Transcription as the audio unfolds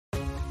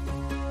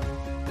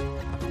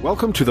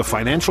Welcome to the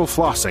Financial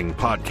Flossing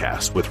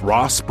Podcast with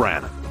Ross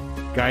Brannan,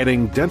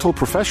 guiding dental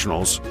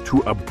professionals to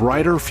a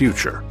brighter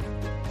future.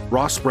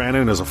 Ross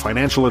Brannan is a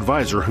financial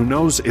advisor who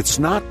knows it's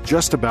not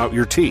just about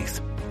your teeth.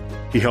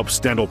 He helps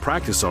dental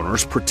practice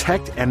owners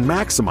protect and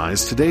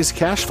maximize today's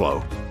cash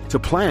flow to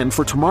plan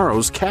for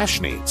tomorrow's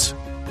cash needs.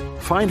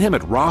 Find him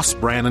at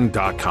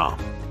rossbrannan.com.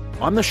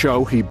 On the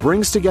show, he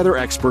brings together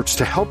experts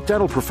to help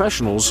dental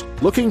professionals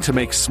looking to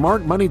make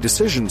smart money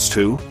decisions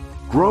to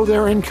grow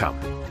their income,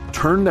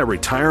 turn their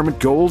retirement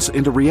goals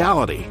into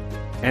reality,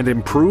 and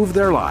improve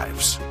their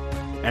lives.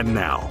 And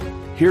now,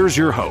 here's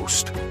your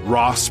host,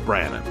 Ross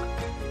Brannan.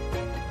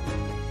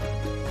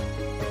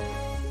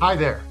 Hi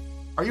there.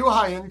 Are you a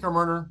high-income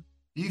earner?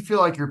 Do you feel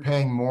like you're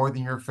paying more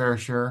than your fair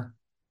share?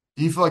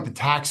 Do you feel like the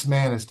tax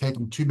man is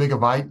taking too big a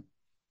bite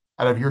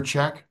out of your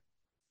check,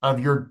 out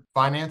of your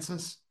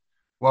finances?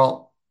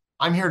 Well,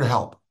 I'm here to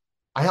help.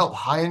 I help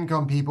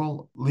high-income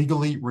people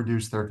legally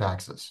reduce their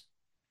taxes,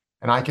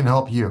 and I can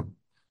help you.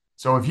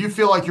 So if you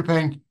feel like you're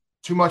paying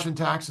too much in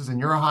taxes and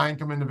you're a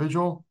high-income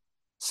individual,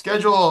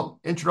 schedule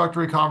an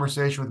introductory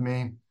conversation with me,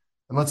 and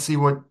let's see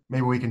what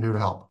maybe we can do to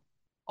help.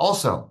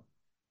 Also,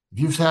 if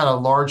you've had a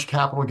large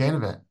capital gain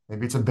event,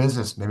 maybe it's a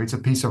business, maybe it's a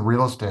piece of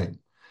real estate,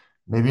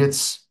 maybe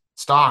it's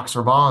stocks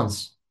or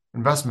bonds,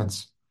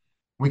 investments,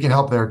 we can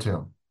help there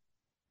too.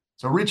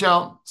 So reach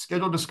out,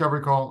 schedule a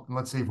discovery call, and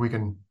let's see if we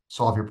can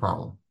solve your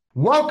problem.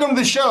 Welcome to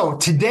the show.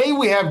 Today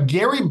we have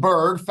Gary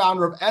Bird,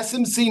 founder of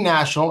SMC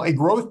National, a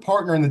growth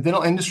partner in the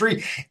dental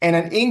industry, and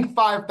an Inc.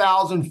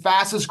 5000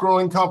 fastest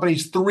growing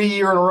companies 3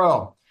 years in a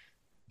row.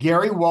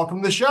 Gary,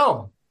 welcome to the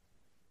show.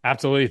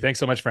 Absolutely. Thanks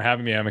so much for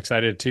having me. I'm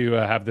excited to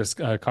have this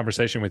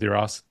conversation with you,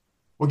 Ross.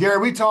 Well, Gary,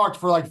 we talked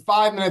for like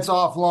 5 minutes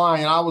offline,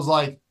 and I was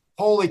like,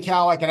 holy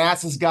cow, I can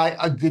ask this guy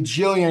a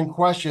gajillion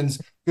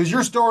questions because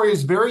your story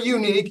is very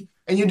unique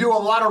and you do a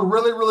lot of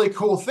really, really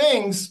cool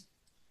things.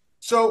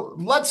 So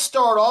let's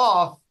start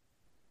off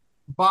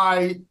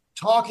by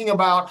talking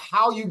about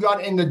how you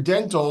got into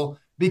dental,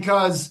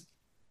 because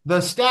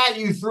the stat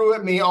you threw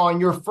at me on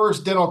your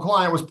first dental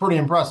client was pretty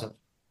impressive.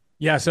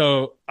 Yeah,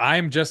 so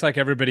I'm just like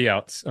everybody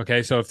else,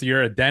 okay? So if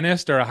you're a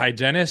dentist or a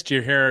hygienist,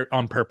 you're here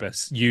on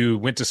purpose. You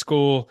went to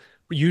school,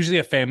 usually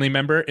a family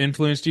member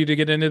influenced you to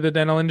get into the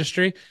dental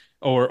industry,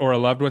 or a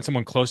loved one,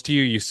 someone close to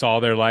you, you saw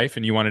their life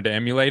and you wanted to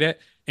emulate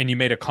it, and you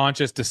made a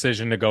conscious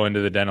decision to go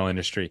into the dental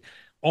industry.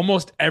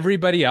 Almost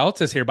everybody else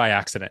is here by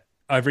accident.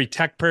 Every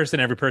tech person,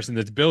 every person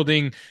that's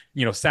building,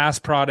 SaaS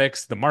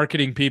products, the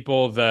marketing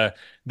people, the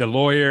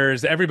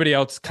lawyers, everybody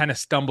else kind of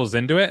stumbles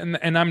into it,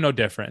 and I'm no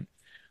different.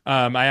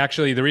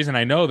 The reason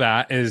I know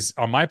that is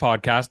on my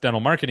podcast,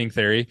 Dental Marketing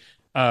Theory,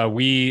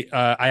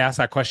 I ask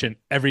that question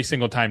every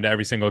single time to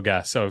every single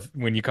guest. So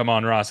when you come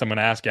on, Ross, I'm going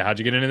to ask you, how'd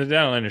you get into the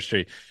dental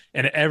industry?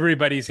 And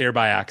everybody's here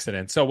by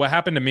accident. So what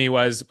happened to me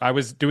was I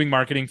was doing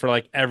marketing for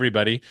like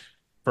everybody,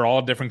 for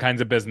all different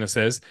kinds of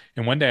businesses.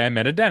 And one day I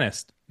met a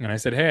dentist and I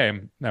said, hey,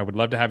 I would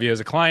love to have you as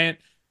a client.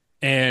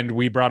 And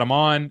we brought him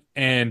on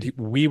and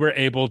we were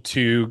able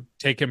to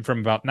take him from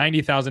about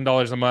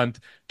 $90,000 a month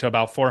to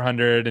about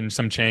 400 and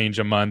some change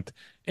a month.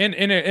 And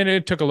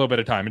it took a little bit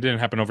of time. It didn't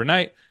happen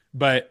overnight,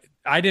 but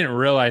I didn't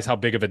realize how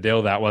big of a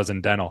deal that was in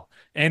dental.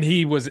 And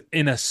he was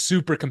in a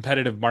super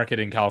competitive market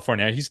in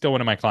California. He's still one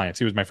of my clients.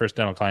 He was my first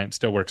dental client,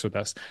 still works with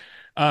us.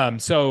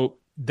 So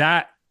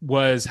that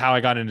was how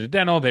I got into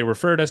dental. They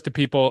referred us to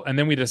people, and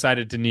then we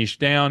decided to niche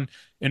down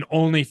and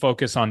only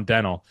focus on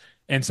dental.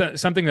 And so,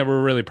 something that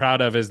we're really proud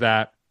of is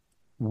that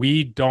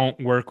we don't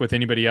work with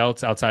anybody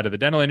else outside of the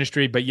dental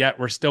industry, but yet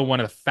we're still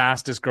one of the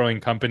fastest growing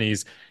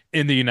companies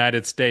in the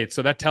United States.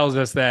 So that tells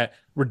us that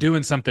we're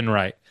doing something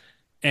right,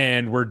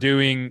 and we're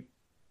doing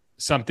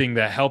something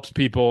that helps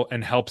people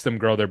and helps them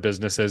grow their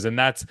businesses. And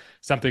that's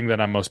something that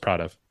I'm most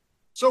proud of.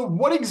 So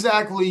what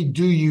exactly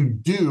do you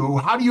do?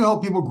 How do you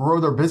help people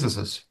grow their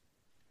businesses?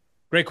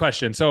 Great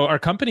question. So our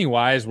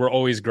company-wise, we're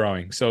always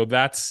growing. So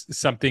that's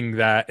something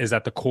that is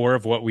at the core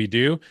of what we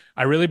do.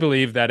 I really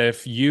believe that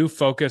if you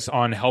focus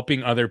on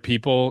helping other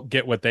people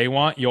get what they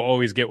want, you'll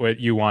always get what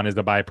you want as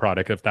the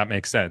byproduct, if that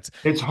makes sense.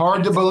 It's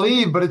hard to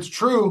believe, but it's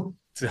true.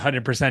 It's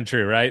 100%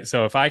 true, right?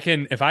 So if I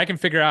can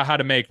figure out how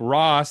to make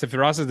Ross, if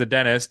Ross is a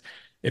dentist,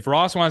 if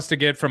Ross wants to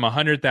get from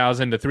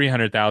 100,000 to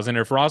 300,000,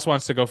 or if Ross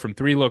wants to go from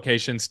 3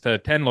 locations to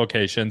 10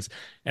 locations,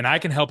 and I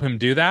can help him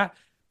do that,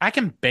 I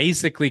can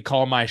basically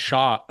call my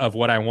shot of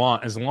what I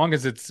want as long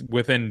as it's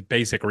within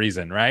basic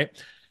reason, right?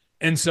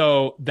 And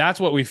so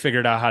that's what we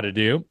figured out how to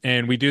do.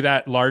 And we do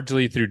that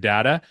largely through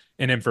data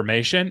and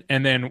information.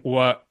 And then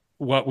what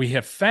we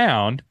have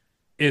found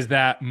is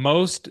that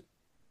most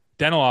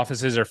dental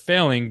offices are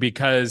failing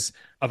because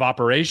of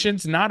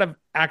operations, not of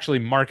actually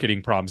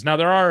marketing problems. Now,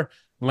 there are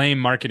lame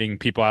marketing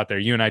people out there.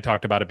 You and I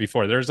talked about it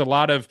before. There's a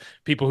lot of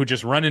people who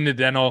just run into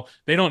dental.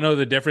 They don't know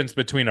the difference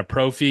between a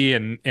Profi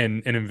and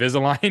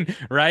Invisalign,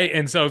 right?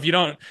 And so if you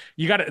don't,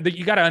 you got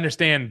to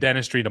understand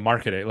dentistry to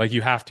market it. Like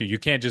you have to. You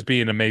can't just be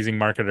an amazing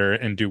marketer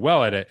and do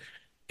well at it.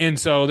 And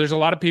so there's a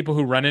lot of people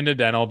who run into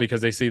dental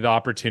because they see the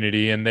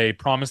opportunity and they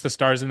promise the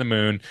stars and the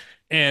moon.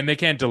 and they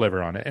can't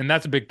deliver on it. And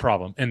that's a big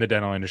problem in the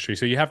dental industry.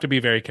 So you have to be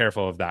very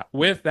careful of that.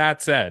 With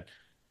that said,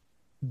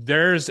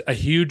 there's a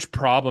huge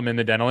problem in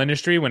the dental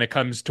industry when it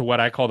comes to what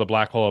I call the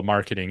black hole of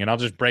marketing. And I'll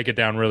just break it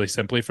down really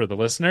simply for the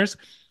listeners.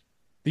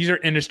 These are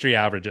industry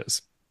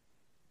averages.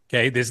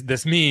 Okay.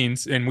 This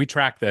means, and we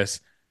track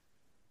this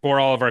for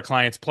all of our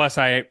clients. Plus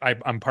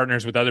I'm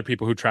partners with other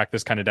people who track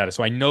this kind of data.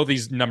 So I know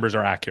these numbers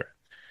are accurate.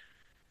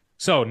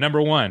 So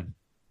number one,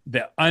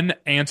 the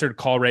unanswered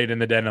call rate in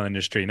the dental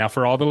industry. Now,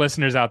 for all the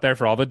listeners out there,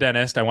 for all the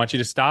dentists, I want you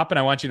to stop and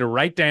I want you to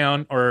write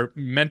down or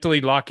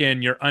mentally lock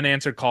in your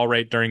unanswered call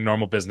rate during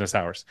normal business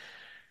hours.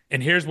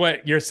 And here's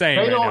what you're saying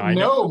They right now. don't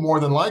know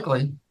more than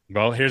likely.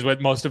 Well, here's what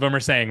most of them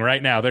are saying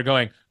right now. They're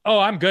going, oh,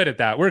 I'm good at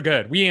that. We're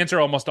good. We answer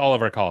almost all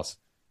of our calls.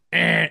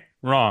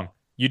 Wrong.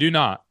 You do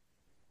not.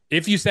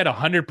 If you said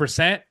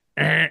 100%,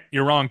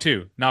 you're wrong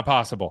too. Not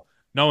possible.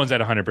 No one's at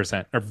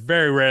 100%. Or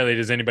very rarely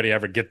does anybody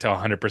ever get to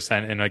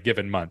 100% in a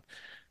given month.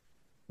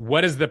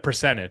 What is the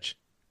percentage?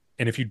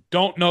 And if you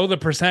don't know the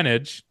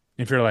percentage,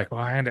 if you're like,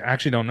 well, I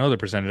actually don't know the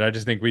percentage, I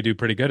just think we do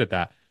pretty good at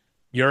that.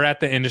 You're at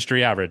the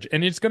industry average.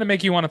 And it's going to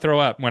make you want to throw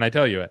up when I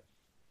tell you it.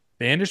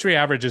 The industry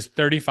average is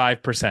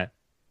 35%.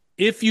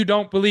 If you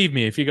don't believe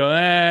me, if you go,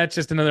 it's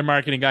just another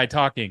marketing guy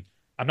talking.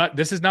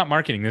 This is not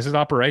marketing. This is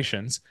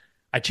operations.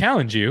 I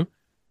challenge you,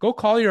 go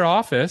call your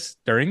office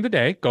during the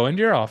day, go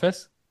into your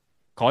office,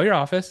 call your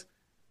office,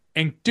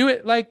 and do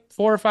it like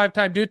 4 or 5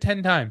 times, do it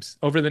 10 times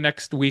over the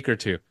next week or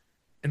two.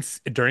 And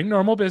during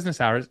normal business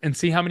hours, and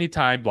see how many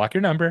times, block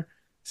your number,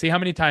 see how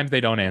many times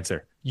they don't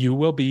answer. You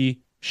will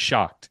be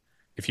shocked.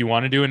 If you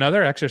want to do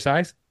another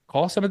exercise,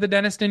 call some of the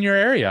dentists in your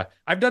area.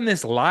 I've done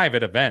this live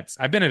at events.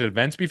 I've been at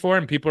events before,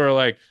 and people are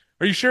like,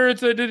 are you sure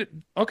it's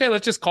okay,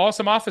 let's just call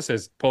some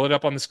offices. Pull it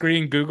up on the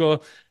screen,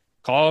 Google,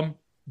 call them,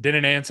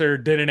 didn't answer,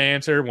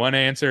 one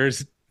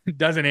answers,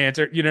 doesn't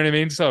answer. You know what I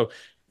mean? So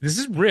this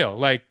is real.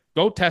 Like,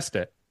 go test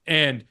it.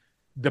 And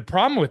the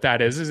problem with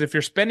that is if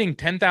you're spending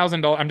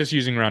 $10,000, I'm just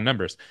using round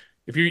numbers.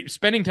 If you're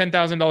spending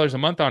 $10,000 a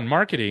month on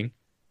marketing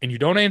and you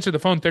don't answer the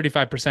phone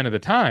 35% of the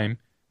time,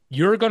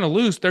 you're going to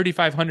lose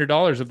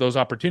 $3,500 of those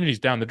opportunities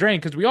down the drain.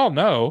 Because we all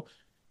know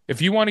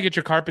if you want to get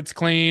your carpets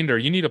cleaned or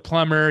you need a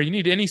plumber, you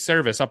need any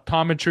service,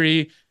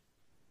 optometry,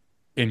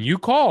 and you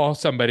call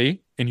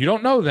somebody and you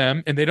don't know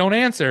them and they don't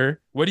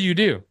answer, what do?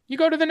 You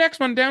go to the next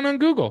one down on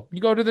Google.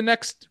 You go to the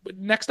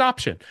next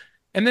option.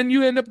 And then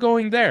you end up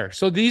going there.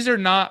 So these are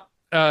not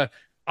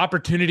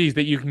opportunities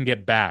that you can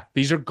get back.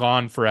 These are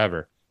gone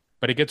forever.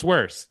 But it gets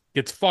worse. It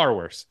gets far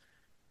worse.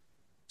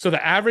 So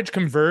the average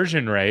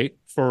conversion rate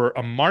for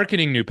a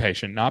marketing new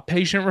patient, not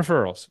patient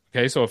referrals.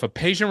 Okay, so if a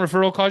patient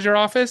referral calls your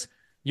office,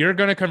 you're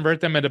going to convert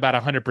them at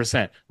about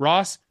 100%.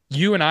 Ross,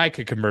 you and I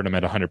could convert them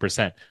at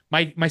 100%.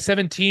 My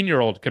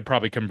 17-year-old could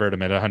probably convert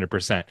them at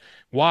 100%.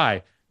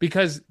 Why?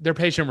 Because they're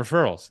patient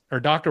referrals or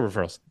doctor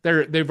referrals.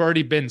 They've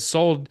already been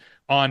sold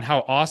on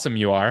how awesome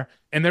you are,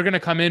 and they're going to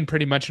come in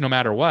pretty much no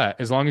matter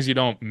what, as long as you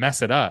don't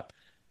mess it up.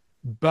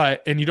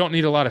 And you don't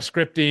need a lot of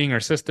scripting or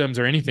systems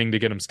or anything to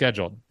get them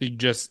scheduled. You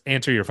just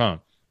answer your phone.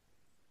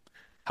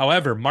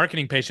 However,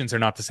 marketing patients are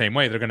not the same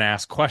way. They're going to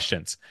ask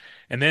questions.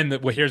 And then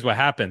here's what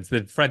happens.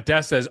 The front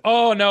desk says,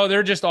 oh, no,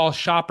 they're just all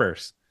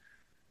shoppers.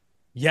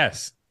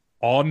 Yes,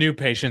 all new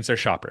patients are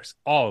shoppers,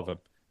 all of them.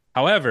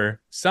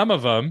 However, some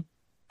of them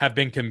have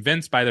been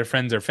convinced by their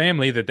friends or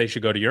family that they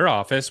should go to your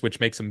office, which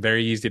makes them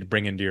very easy to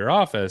bring into your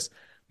office.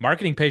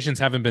 Marketing patients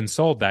haven't been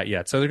sold that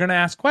yet. So they're going to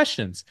ask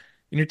questions.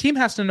 And your team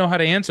has to know how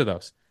to answer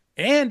those.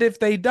 And if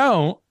they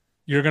don't,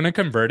 you're going to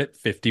convert at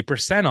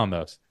 50% on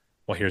those.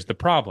 Well, here's the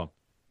problem.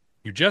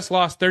 You just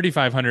lost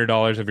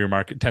 $3,500 of your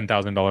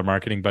 $10,000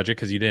 marketing budget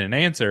because you didn't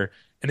answer.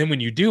 And then when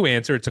you do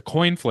answer, it's a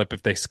coin flip.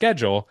 If they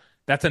schedule,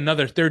 that's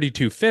another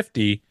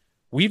 $3,250.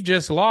 We've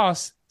just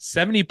lost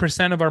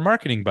 70% of our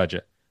marketing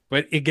budget.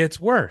 But it gets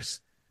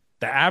worse.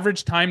 The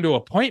average time to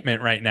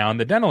appointment right now in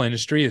the dental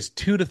industry is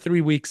 2 to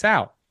 3 weeks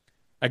out.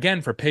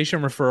 Again, for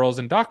patient referrals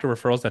and doctor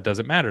referrals, that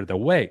doesn't matter. They'll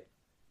wait.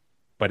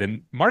 But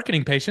in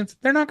marketing patients,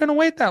 they're not going to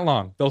wait that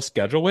long. They'll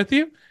schedule with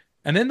you,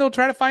 and then they'll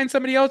try to find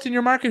somebody else in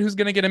your market who's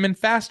going to get them in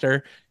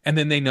faster, and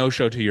then they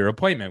no-show to your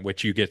appointment,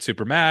 which you get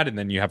super mad, and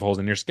then you have holes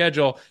in your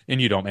schedule,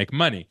 and you don't make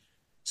money.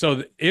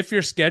 So if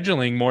you're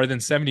scheduling more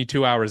than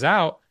 72 hours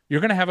out,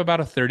 you're going to have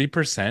about a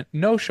 30%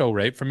 no-show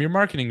rate from your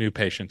marketing new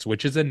patients,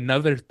 which is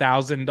another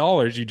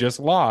 $1,000 you just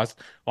lost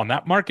on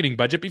that marketing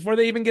budget before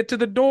they even get to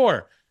the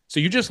door. So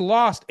you just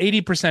lost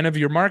 80% of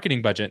your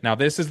marketing budget. Now,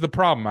 this is the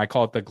problem. I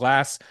call it the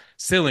glass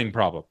ceiling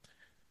problem.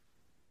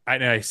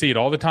 I see it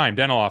all the time,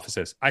 dental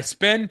offices. I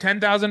spend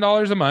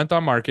 $10,000 a month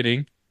on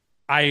marketing.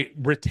 I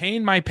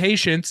retain my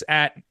patients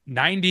at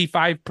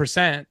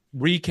 95%,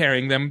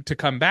 re-carrying them to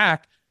come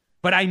back,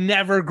 but I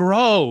never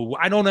grow.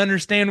 I don't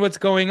understand what's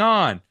going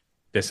on.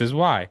 This is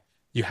why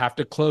you have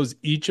to close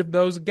each of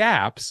those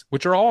gaps,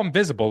 which are all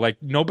invisible.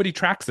 Like, nobody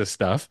tracks this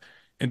stuff,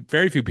 and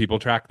very few people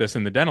track this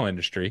in the dental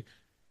industry,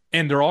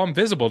 and they're all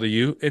invisible to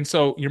you. And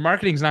so your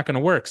marketing is not going to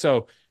work.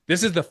 So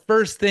this is the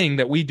first thing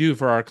that we do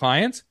for our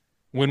clients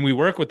when we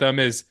work with them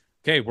is,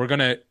 okay, we're going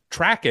to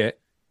track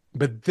it,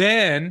 but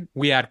then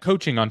we add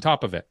coaching on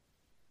top of it.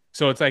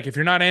 So it's like if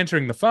you're not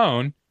answering the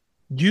phone,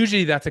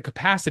 usually that's a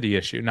capacity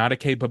issue, not a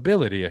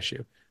capability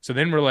issue. So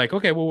then we're like,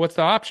 okay, well, what's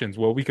the options?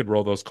 Well, we could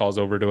roll those calls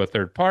over to a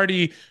third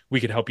party. We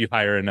could help you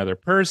hire another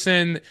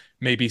person,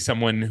 maybe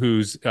someone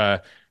who's,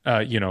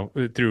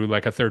 through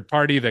like a third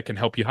party that can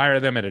help you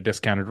hire them at a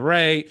discounted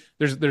rate.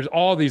 There's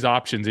all these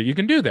options that you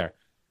can do there.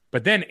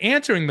 But then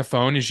answering the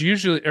phone is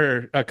usually,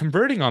 or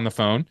converting on the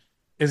phone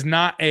is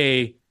not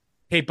a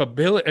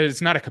capability.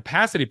 It's not a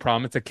capacity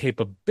problem. It's a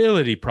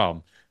capability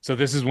problem. So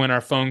this is when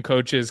our phone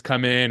coaches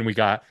come in. We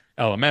got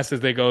LMSs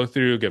they go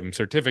through, give them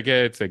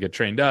certificates, they get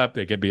trained up,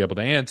 they get be able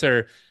to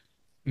answer.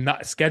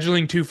 Not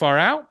scheduling too far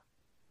out,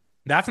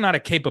 that's not a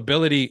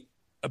capability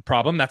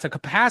problem, that's a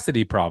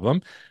capacity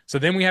problem. So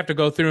then we have to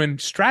go through and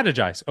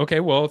strategize. Okay,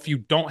 well, if you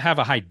don't have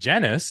a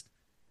hygienist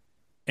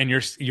and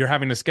you're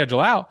having to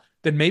schedule out,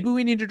 then maybe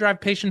we need to drive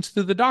patients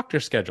through the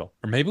doctor's schedule,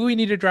 or maybe we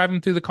need to drive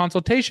them through the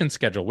consultation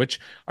schedule, which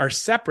are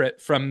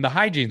separate from the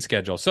hygiene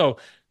schedule. So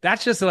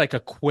that's just like a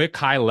quick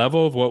high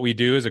level of what we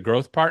do as a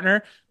growth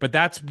partner. But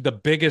that's the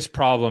biggest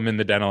problem in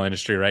the dental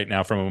industry right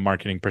now from a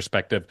marketing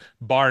perspective.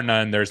 Bar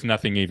none, there's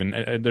nothing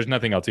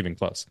else even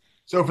close.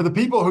 So for the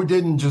people who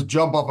didn't just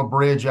jump off a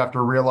bridge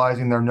after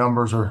realizing their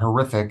numbers are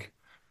horrific,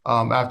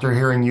 after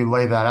hearing you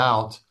lay that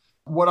out,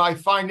 what I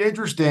find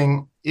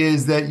interesting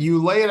is that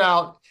you lay it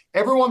out.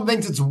 Everyone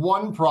thinks it's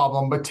one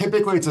problem, but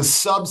typically it's a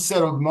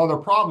subset of other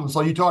problems.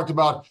 So you talked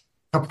about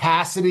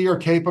capacity or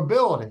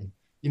capability.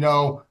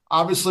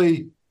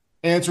 Obviously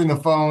answering the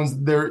phones,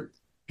 there's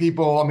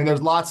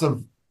lots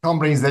of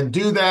companies that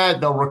do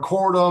that. They'll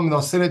record them,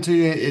 they'll send it to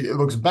you. It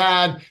looks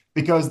bad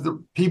because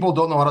the people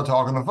don't know how to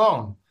talk on the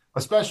phone,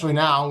 especially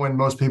now when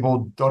most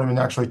people don't even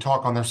actually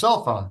talk on their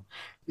cell phone.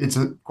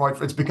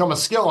 It's become a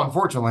skill,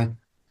 unfortunately.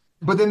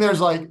 But then there's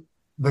like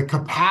the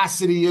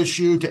capacity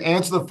issue to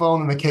answer the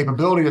phone and the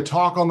capability to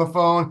talk on the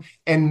phone,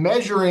 and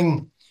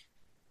measuring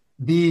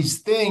these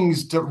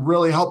things to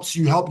really help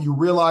you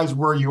realize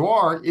where you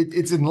are.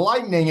 It's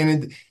enlightening.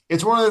 And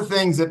it's one of the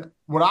things that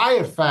what I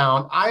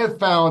have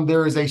found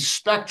there is a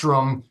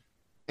spectrum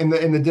in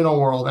the dental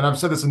world. And I've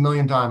said this a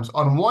million times.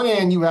 On one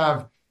end, you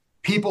have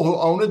people who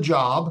own a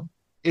job.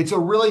 It's a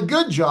really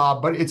good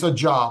job, but it's a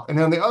job. And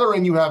then on the other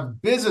end, you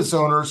have business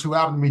owners who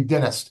happen to be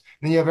dentists.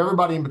 And then you have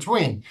everybody in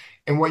between.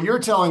 And what you're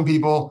telling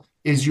people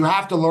is you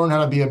have to learn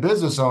how to be a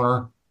business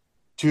owner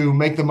to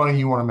make the money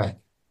you want to make.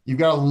 You've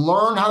got to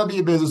learn how to be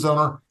a business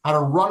owner, how to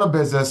run a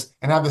business,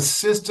 and have the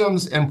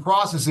systems and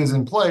processes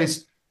in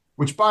place,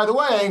 which, by the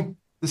way,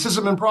 the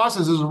system and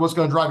processes is what's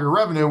going to drive your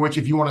revenue, which,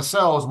 if you want to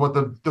sell, is what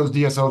those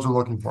DSOs are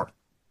looking for.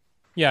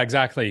 Yeah,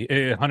 exactly.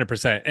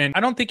 100%. And I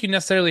don't think you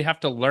necessarily have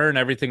to learn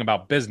everything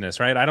about business,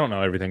 right? I don't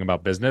know everything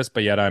about business,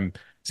 but yet I'm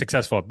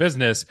successful at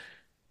business.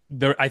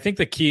 I think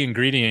the key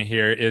ingredient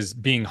here is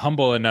being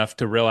humble enough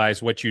to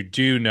realize what you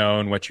do know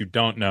and what you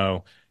don't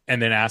know,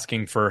 and then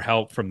asking for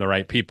help from the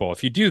right people.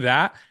 If you do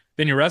that,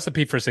 then your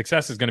recipe for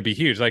success is going to be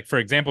huge. Like, for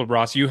example,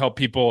 Ross, you help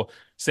people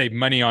save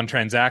money on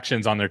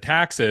transactions on their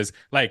taxes.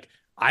 Like,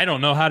 I don't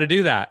know how to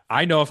do that.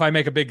 I know if I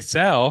make a big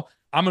sell,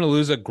 I'm going to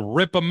lose a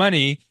grip of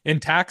money in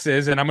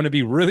taxes, and I'm going to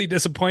be really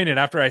disappointed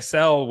after I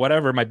sell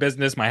whatever, my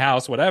business, my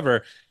house,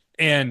 whatever.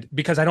 And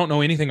because I don't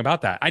know anything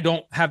about that, I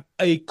don't have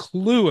a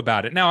clue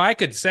about it. Now, I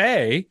could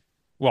say,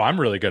 well,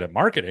 I'm really good at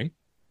marketing,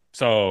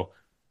 so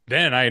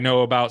then I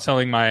know about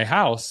selling my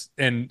house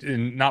and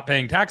not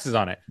paying taxes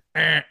on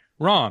it.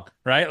 Wrong,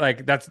 right?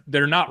 Like,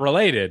 they're not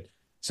related.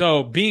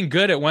 So being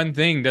good at one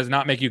thing does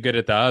not make you good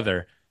at the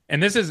other.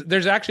 And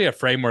there's actually a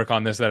framework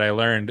on this that I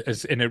learned,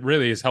 and it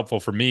really is helpful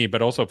for me,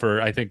 but also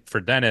I think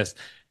for dentists,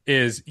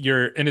 and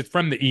it's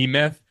from the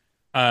E-Myth.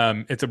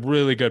 It's a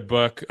really good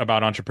book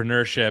about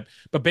entrepreneurship.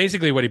 But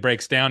basically what he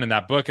breaks down in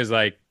that book is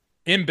like,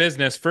 in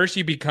business, first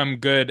you become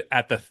good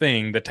at the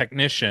thing, the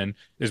technician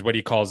is what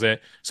he calls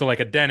it. So like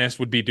a dentist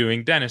would be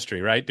doing dentistry,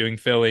 right? Doing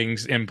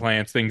fillings,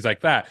 implants, things like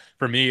that.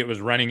 For me, it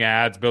was running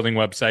ads, building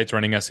websites,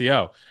 running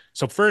SEO.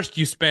 So first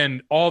you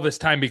spend all this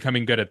time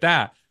becoming good at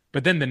that.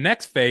 But then the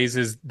next phase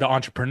is the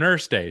entrepreneur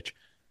stage.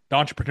 The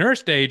entrepreneur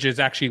stage is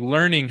actually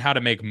learning how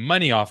to make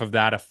money off of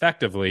that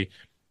effectively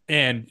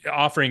and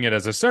offering it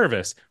as a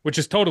service, which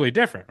is totally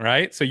different,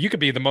 right? So you could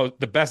be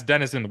the best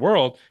dentist in the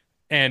world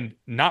and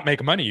not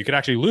make money. You could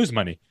actually lose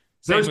money.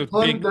 There's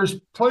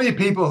plenty of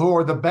people who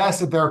are the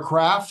best at their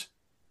craft,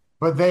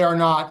 but they are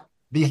not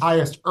the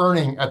highest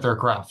earning at their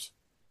craft.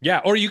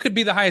 Yeah, or you could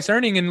be the highest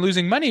earning and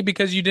losing money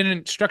because you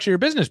didn't structure your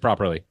business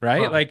properly,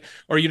 right? Huh. Like,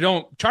 or you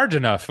don't charge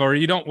enough, or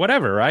you don't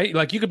whatever, right?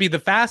 Like, you could be the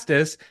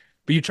fastest,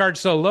 but you charge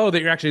so low that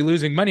you're actually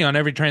losing money on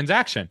every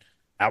transaction.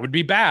 That would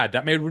be bad.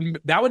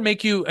 That would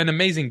make you an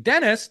amazing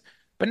dentist,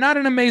 but not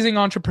an amazing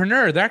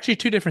entrepreneur. They're actually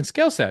two different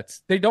skill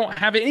sets. They don't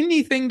have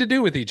anything to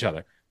do with each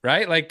other,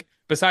 right? Like,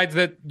 besides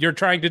that, you're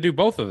trying to do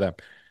both of them.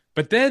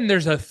 But then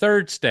there's a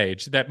third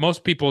stage that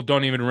most people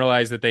don't even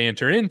realize that they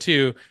enter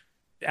into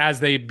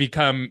as they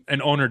become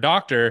an owner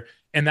doctor,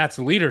 and that's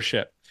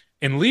leadership.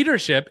 And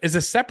leadership is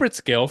a separate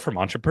skill from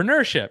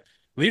entrepreneurship.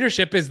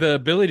 Leadership is the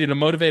ability to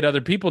motivate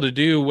other people to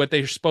do what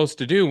they're supposed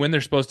to do when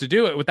they're supposed to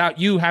do it without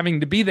you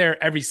having to be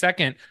there every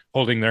second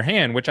holding their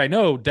hand, which I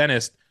know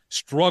dentists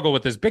struggle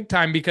with this big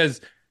time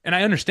because, and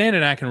I understand it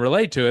and I can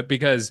relate to it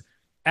because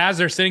as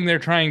they're sitting there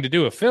trying to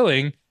do a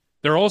filling,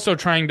 they're also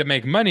trying to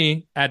make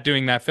money at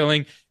doing that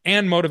filling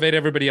and motivate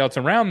everybody else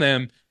around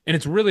them. And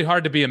it's really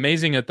hard to be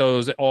amazing at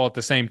those all at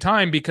the same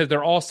time because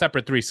they're all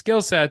separate three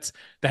skill sets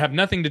that have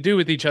nothing to do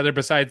with each other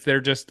besides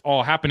they're just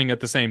all happening at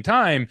the same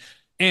time.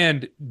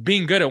 And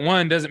being good at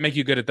one doesn't make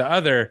you good at the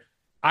other.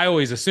 I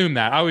always assume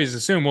that. I always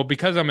assume, well,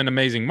 because I'm an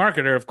amazing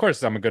marketer, of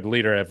course I'm a good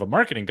leader of a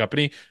marketing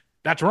company.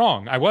 That's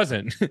wrong. I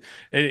wasn't.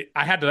 I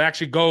had to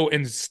actually go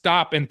and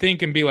stop and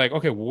think and be like,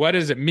 okay, what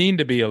does it mean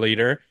to be a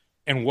leader?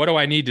 And what do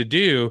I need to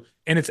do?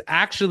 And it's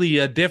actually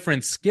a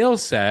different skill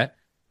set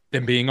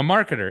than being a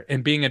marketer.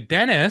 And being a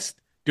dentist,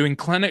 doing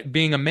clinic,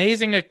 being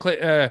amazing at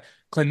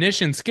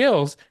clinician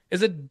skills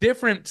is a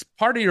different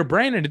part of your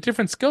brain and a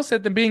different skill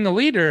set than being a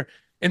leader.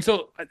 And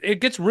so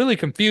it gets really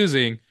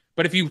confusing.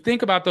 But if you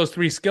think about those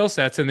three skill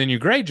sets and then you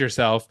grade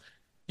yourself,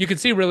 you can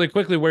see really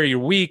quickly where you're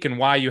weak and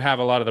why you have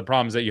a lot of the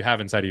problems that you have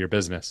inside of your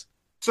business.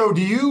 So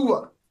do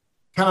you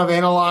kind of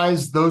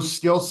analyze those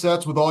skill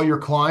sets with all your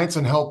clients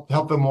and help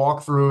them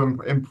walk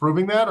through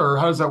improving that, or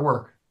how does that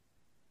work?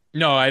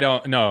 No, I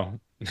don't. No,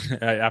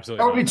 I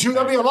absolutely.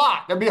 That'd be a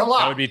lot. That'd be a lot.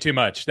 That would be too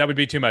much. That would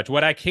be too much.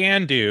 What I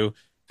can do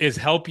is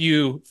help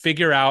you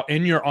figure out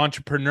in your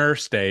entrepreneur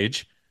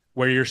stage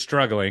where you're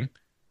struggling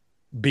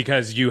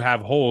because you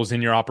have holes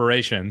in your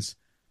operations.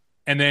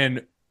 And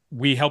then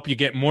we help you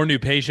get more new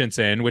patients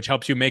in, which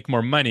helps you make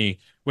more money,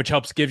 which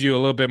helps give you a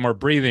little bit more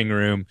breathing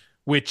room,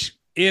 which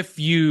if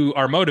you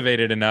are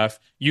motivated enough,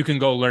 you can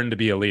go learn to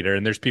be a leader.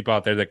 And there's people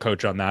out there that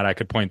coach on that. I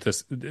could point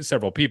to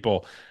several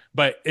people.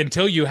 But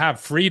until you have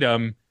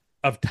freedom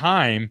of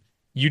time,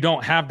 you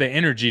don't have the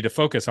energy to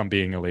focus on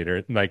being a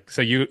leader. Like,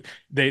 so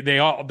they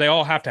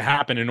all have to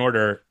happen in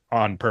order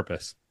on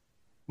purpose.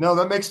 No,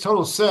 that makes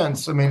total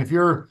sense. I mean, if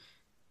you're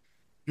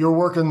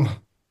working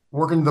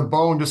the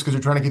bone just because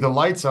you're trying to keep the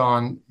lights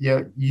on,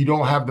 you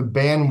don't have the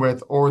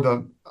bandwidth or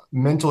the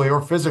mentally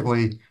or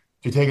physically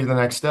to take it to the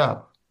next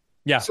step.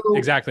 Yeah, so,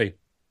 exactly.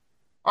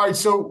 All right.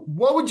 So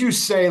what would you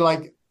say,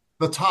 like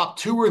the top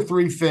 2 or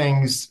 3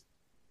 things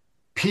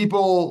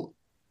people,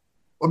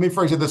 let me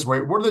phrase it this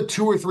way. What are the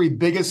 2 or 3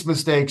 biggest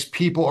mistakes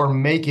people are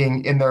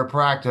making in their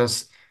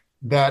practice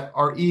that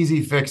are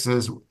easy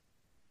fixes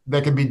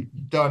that can be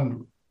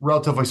done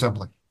relatively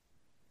simply?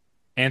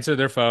 Answer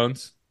their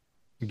phones,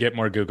 get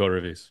more Google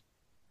reviews.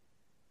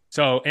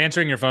 So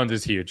answering your phones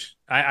is huge.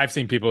 I've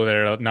seen people that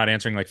are not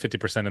answering like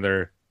 50% of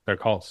their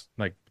calls.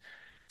 Like,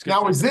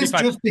 now, is this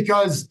just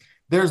because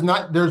there's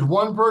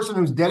one person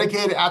who's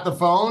dedicated at the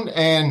phone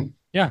and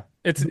yeah,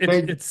 it's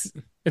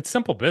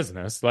simple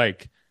business.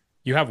 Like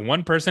you have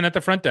one person at the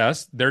front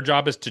desk. Their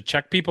job is to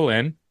check people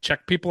in,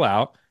 check people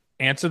out,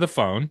 answer the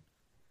phone,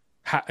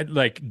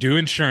 like do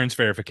insurance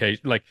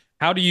verification. Like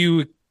how do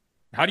you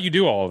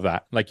do all of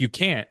that? Like you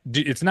can't.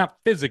 It's not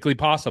physically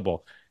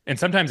possible. And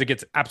sometimes it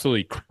gets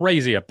absolutely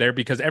crazy up there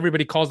because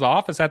everybody calls the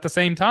office at the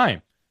same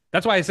time.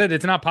 That's why I said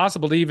it's not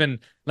possible to even,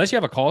 unless you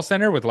have a call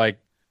center with like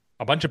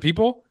a bunch of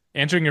people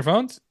answering your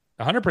phones,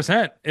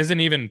 100% isn't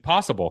even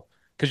possible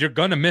because you're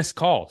going to miss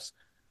calls.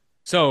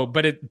 So,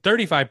 but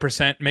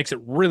 35% makes it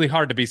really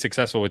hard to be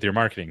successful with your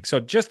marketing. So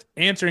just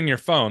answering your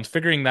phones,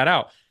 figuring that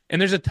out.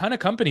 And there's a ton of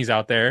companies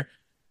out there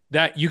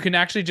that you can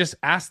actually just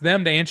ask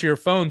them to answer your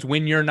phones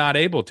when you're not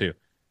able to.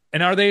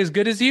 And are they as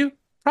good as you?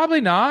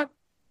 Probably not,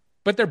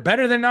 but they're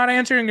better than not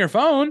answering your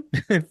phone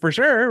for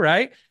sure,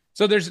 right?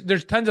 So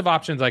there's tons of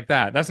options like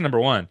that. That's number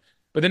 1.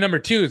 But then number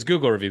 2 is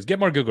Google reviews. Get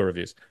more Google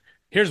reviews.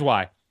 Here's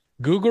why.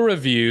 Google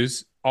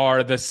reviews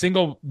are the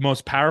single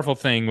most powerful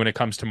thing when it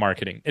comes to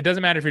marketing. It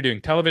doesn't matter if you're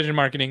doing television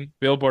marketing,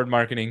 billboard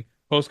marketing,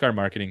 postcard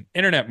marketing,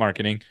 internet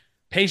marketing,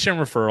 patient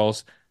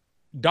referrals,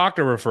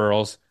 doctor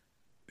referrals,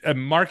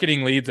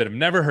 marketing leads that have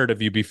never heard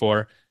of you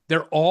before.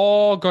 They're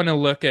all going to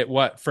look at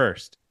what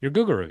first? Your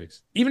Google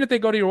reviews. Even if they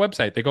go to your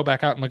website, they go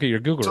back out and look at your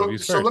Google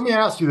reviews first. So let me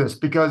ask you this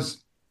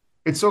because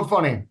it's so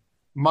funny.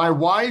 My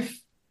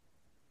wife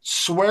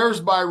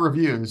swears by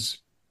reviews,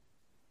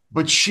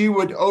 but she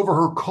would, over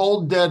her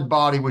cold, dead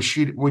body,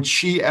 would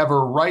she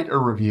ever write a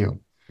review?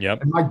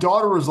 Yep. And my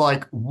daughter was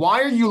like,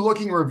 why are you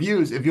looking at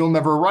reviews if you'll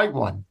never write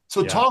one?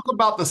 So talk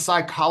about the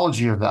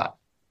psychology of that.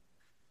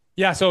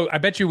 Yeah, so I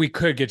bet you we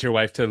could get your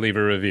wife to leave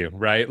a review,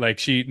 right?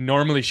 Like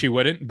normally she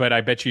wouldn't, but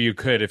I bet you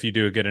could if you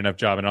do a good enough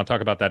job. And I'll talk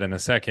about that in a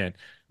second.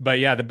 But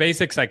yeah, the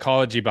basic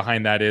psychology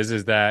behind that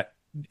is that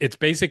it's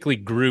basically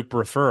group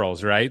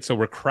referrals, right? So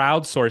we're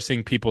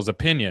crowdsourcing people's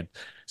opinion.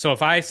 So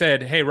if I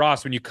said, hey,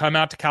 Ross, when you come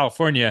out to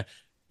California,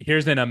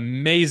 here's an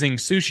amazing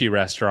sushi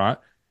restaurant.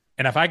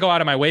 And if I go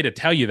out of my way to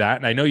tell you that,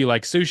 and I know you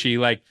like sushi,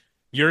 like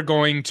you're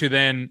going to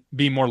then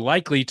be more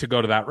likely to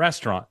go to that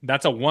restaurant.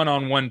 That's a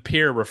one-on-one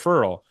peer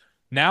referral.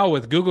 Now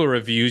with Google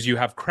reviews, you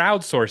have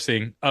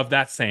crowdsourcing of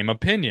that same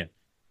opinion.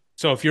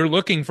 So if you're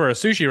looking for a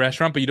sushi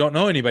restaurant, but you don't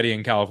know anybody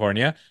in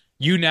California,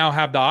 you now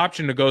have the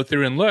option to go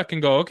through and look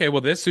and go, okay,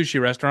 well, this sushi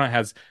restaurant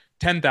has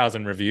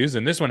 10,000 reviews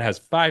and this one has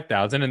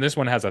 5,000 and this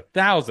one has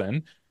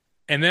 1,000.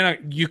 And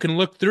then you can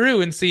look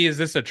through and see, is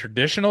this a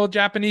traditional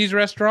Japanese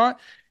restaurant?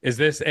 Is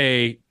this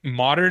a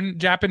modern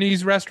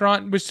Japanese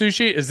restaurant with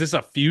sushi? Is this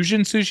a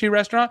fusion sushi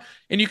restaurant?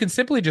 And you can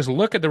simply just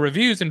look at the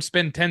reviews and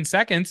spend 10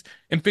 seconds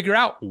and figure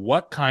out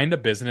what kind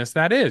of business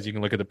that is. You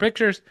can look at the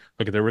pictures,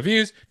 look at the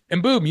reviews,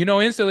 and boom, you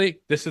know instantly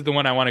this is the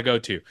one I want to go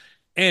to.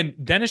 And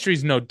dentistry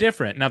is no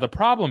different. Now the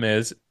problem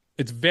is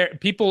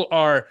people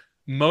are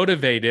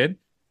motivated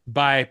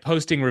by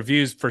posting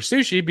reviews for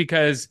sushi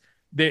because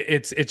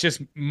it's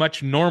just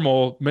much more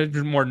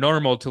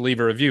normal to leave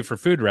a review for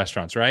food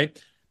restaurants, right?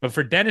 But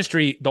for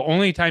dentistry, the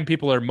only time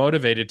people are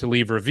motivated to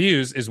leave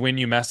reviews is when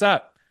you mess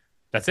up.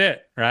 That's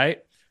it,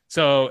 right?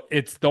 So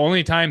it's the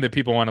only time that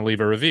people want to leave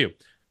a review.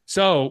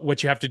 So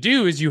what you have to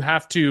do is you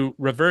have to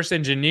reverse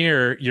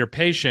engineer your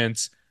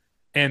patients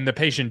and the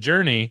patient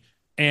journey,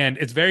 and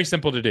it's very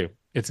simple to do.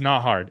 It's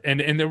not hard.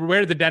 And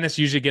where the dentists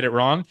usually get it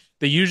wrong,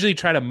 they usually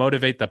try to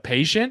motivate the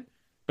patient,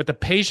 but the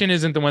patient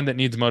isn't the one that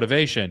needs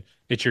motivation.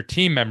 It's your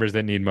team members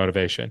that need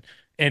motivation.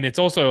 And it's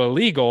also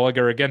illegal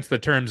or against the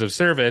terms of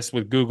service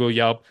with Google,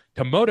 Yelp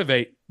to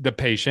motivate the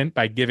patient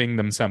by giving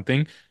them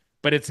something,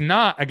 but it's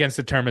not against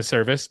the term of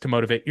service to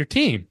motivate your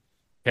team.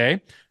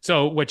 Okay.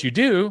 So what you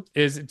do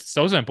is it's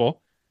so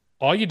simple.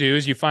 All you do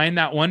is you find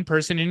that one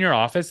person in your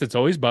office that's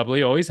always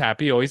bubbly, always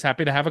happy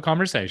to have a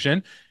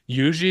conversation.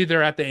 Usually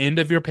they're at the end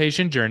of your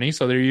patient journey.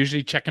 So they're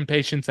usually checking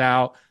patients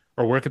out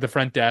or work at the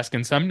front desk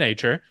in some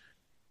nature.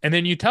 And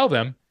then you tell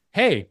them,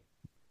 hey,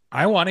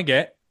 I want to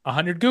get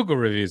 100 Google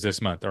reviews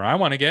this month, or I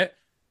want to get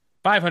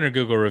 500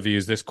 Google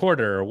reviews this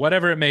quarter, or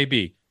whatever it may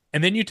be.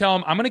 And then you tell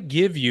them, I'm going to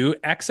give you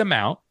X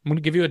amount. I'm going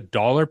to give you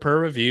 $1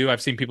 per review.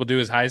 I've seen people do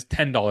as high as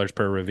 $10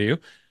 per review,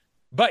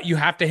 but you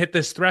have to hit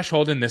this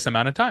threshold in this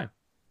amount of time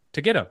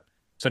to get them.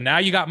 So now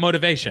you got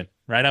motivation,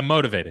 right? I'm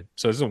motivated.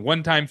 So this is a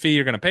one-time fee.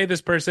 You're going to pay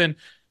this person.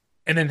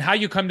 And then how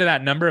you come to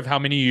that number of how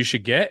many you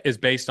should get is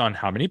based on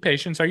how many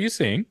patients are you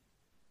seeing,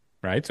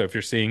 right? So if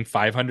you're seeing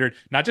 500,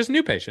 not just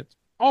new patients,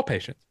 all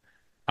patients,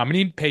 how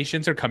many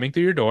patients are coming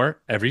through your door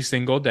every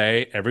single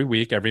day, every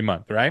week, every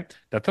month, right?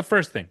 That's the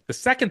first thing. The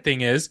second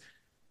thing is,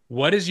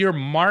 what is your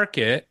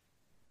market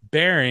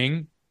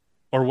bearing,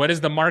 or what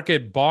is the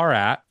market bar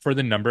at for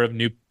the number of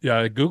new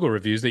Google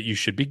reviews that you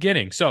should be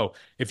getting? So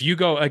if you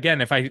go, again,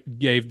 if I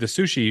gave the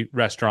sushi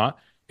restaurant,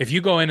 if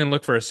you go in and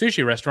look for a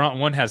sushi restaurant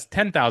and one has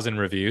 10,000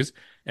 reviews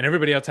and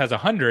everybody else has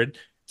 100,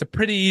 it's a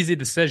pretty easy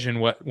decision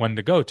what one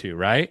to go to,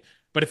 right?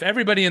 But if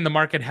everybody in the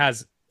market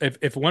has,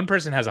 if one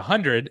person has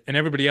 100 and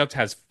everybody else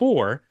has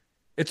 4,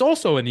 it's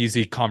also an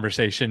easy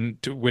conversation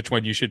to which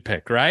one you should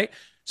pick, right?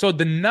 So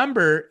the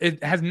number,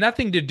 it has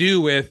nothing to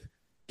do with,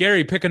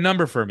 Gary, pick a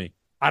number for me.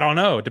 I don't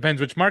know. It depends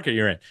which market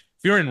you're in.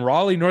 If you're in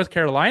Raleigh, North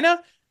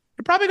Carolina,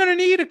 you're probably going to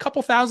need a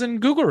couple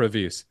thousand Google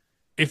reviews.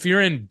 If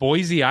you're in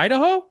Boise,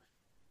 Idaho,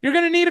 you're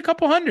going to need a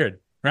couple hundred,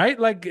 right?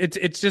 Like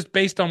it's just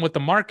based on what the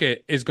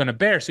market is going to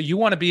bear. So you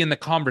want to be in the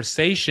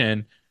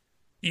conversation.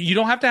 You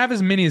don't have to have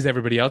as many as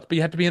everybody else, but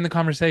you have to be in the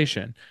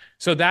conversation.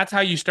 So that's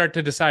how you start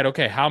to decide,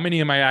 okay, how many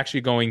am I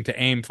actually going to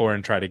aim for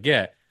and try to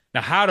get?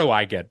 Now, how do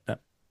I get them?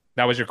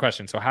 That was your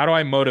question. So how do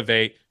I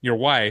motivate your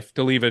wife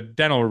to leave a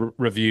dental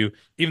review,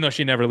 even though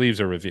she never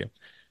leaves a review?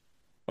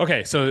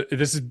 Okay, so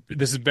this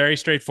is very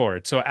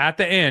straightforward. So at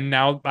the end,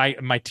 now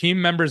my team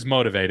member's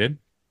motivated.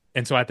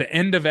 And so at the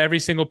end of every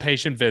single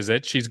patient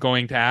visit, she's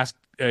going to ask,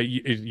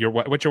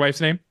 what's your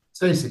wife's name?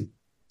 Stacy.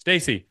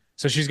 Stacy.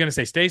 So she's going to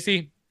say,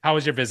 Stacy, how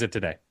was your visit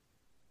today?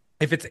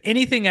 If it's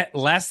anything at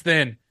less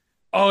than,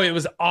 oh, it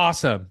was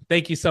awesome,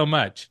 thank you so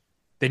much,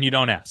 then you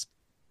don't ask.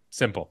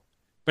 Simple.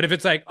 But if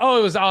it's like, oh,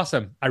 it was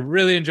awesome, I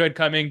really enjoyed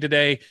coming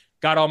today,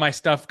 got all my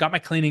stuff, got my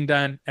cleaning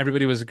done,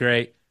 everybody was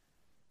great.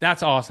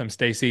 That's awesome,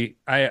 Stacy.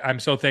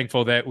 I'm so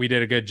thankful that we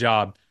did a good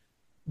job.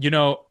 You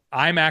know,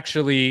 I'm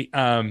actually,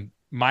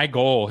 my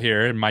goal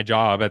here in my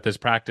job at this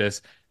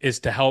practice is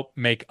to help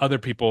make other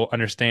people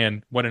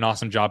understand what an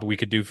awesome job we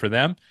could do for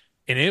them.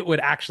 And it would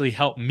actually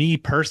help me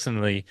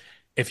personally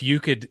if you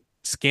could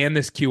scan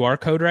this QR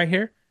code right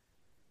here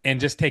and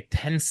just take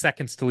 10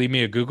 seconds to leave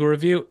me a Google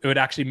review. It would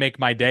actually make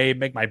my day,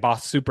 make my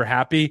boss super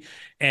happy,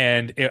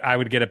 and I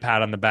would get a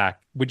pat on the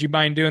back. Would you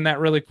mind doing that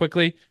really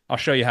quickly? I'll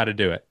show you how to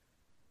do it.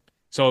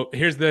 So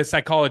here's the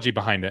psychology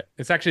behind it.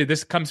 It's actually,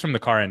 this comes from the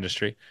car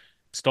industry.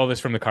 Stole this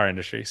from the car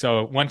industry.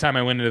 So one time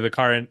I went into the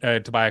car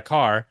to buy a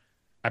car.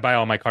 I buy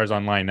all my cars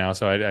online now,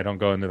 so I don't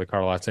go into the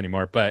car lots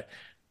anymore. But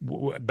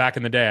back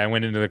in the day, I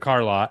went into the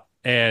car lot,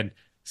 and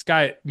this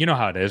guy, you know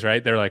how it is,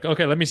 right? They're like,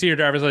 okay, let me see your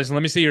driver's license,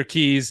 let me see your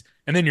keys,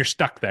 and then you're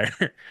stuck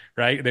there,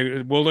 right?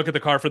 We'll look at the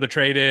car for the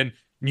trade-in,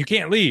 and you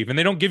can't leave, and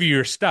they don't give you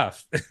your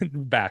stuff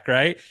back,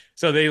 right?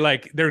 So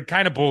they're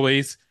kind of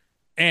bullies,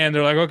 and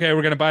they're like, okay,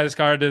 we're gonna buy this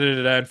car, da, da,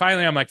 da, da. And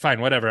finally, I'm like,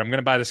 fine, whatever, I'm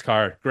gonna buy this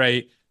car.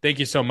 Great, thank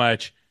you so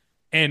much.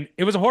 And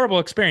it was a horrible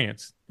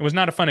experience. It was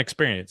not a fun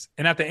experience.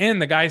 And at the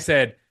end, the guy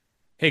said,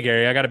 hey,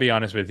 Gary, I got to be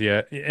honest with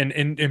you.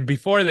 And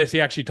before this,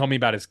 he actually told me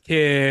about his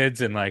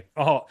kids and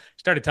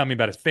started telling me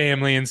about his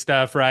family and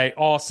stuff, right?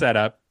 All set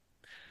up.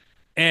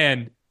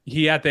 And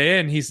at the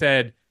end, he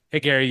said, hey,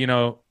 Gary, you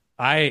know,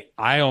 I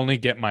only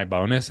get my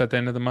bonus at the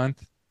end of the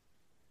month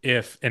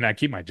and I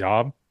keep my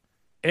job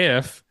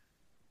if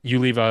you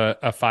leave a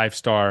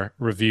 5-star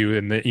review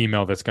in the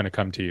email that's going to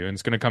come to you. And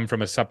it's going to come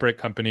from a separate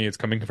company. It's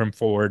coming from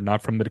Ford,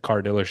 not from the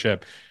car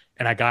dealership.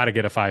 And I got to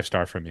get a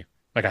 5-star from you.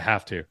 Like I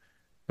have to.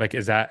 Like,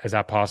 is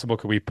that possible?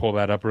 Could we pull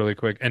that up really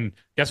quick? And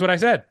guess what I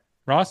said,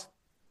 Ross?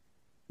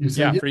 You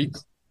Yeah, said for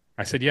yes.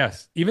 I said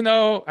yes. Even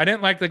though I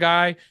didn't like the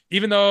guy,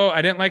 even though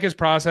I didn't like his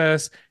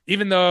process,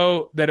 even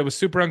though that it was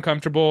super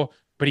uncomfortable,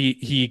 but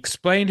he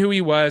explained who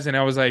he was, and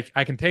I was like,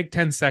 I can take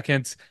 10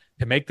 seconds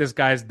to make this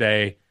guy's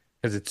day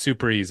because it's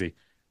super easy.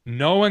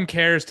 No one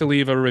cares to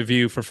leave a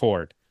review for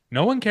Ford.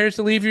 No one cares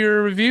to leave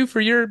your review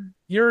for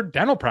your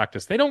dental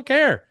practice. They don't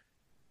care.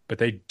 But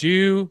they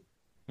do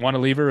want to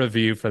leave a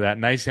review for that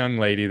nice young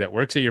lady that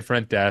works at your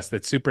front desk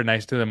that's super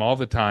nice to them all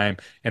the time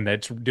and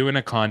that's doing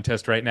a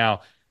contest right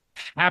now.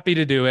 Happy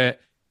to do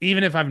it,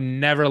 even if I've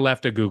never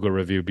left a Google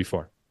review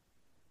before.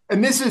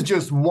 And this is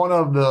just one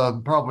of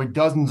the probably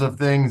dozens of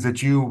things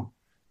that you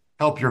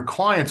help your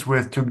clients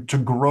with to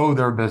grow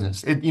their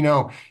business.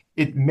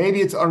 It maybe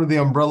it's under the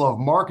umbrella of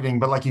marketing,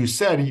 but like you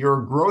said,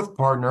 you're a growth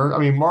partner. I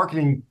mean,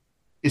 marketing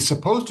is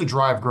supposed to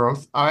drive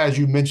growth. As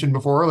you mentioned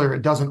before earlier,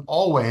 it doesn't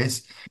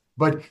always,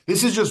 but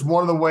this is just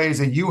one of the ways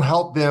that you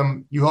help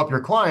your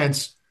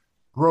clients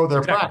grow their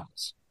Exactly.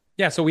 practice.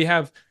 Yeah, so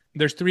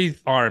there's 3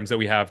 arms that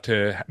we have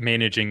to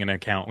managing an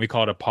account. We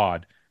call it a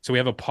pod. So we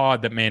have a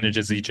pod that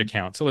manages each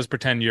account. So let's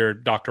pretend you're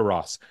Dr.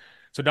 Ross.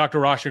 So Dr.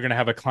 Ross, you're going to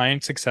have a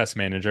client success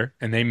manager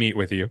and they meet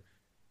with you.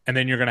 And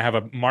then you're going to have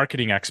a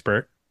marketing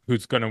expert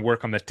who's going to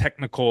work on the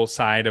technical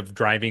side of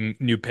driving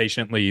new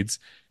patient leads.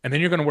 And then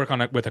you're going to work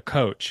on it with a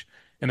coach.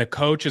 And the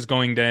coach is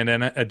going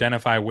to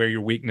identify where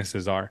your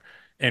weaknesses are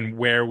and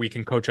where we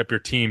can coach up your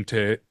team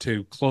to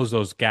close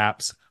those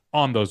gaps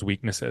on those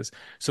weaknesses.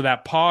 So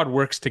that pod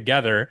works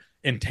together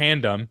in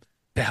tandem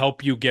to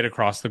help you get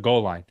across the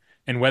goal line.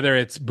 And whether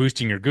it's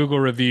boosting your Google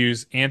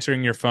reviews,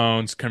 answering your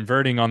phones,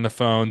 converting on the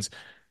phones,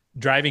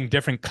 driving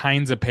different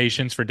kinds of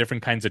patients for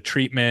different kinds of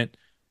treatment,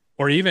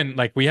 or even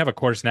like we have a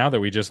course now that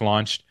we just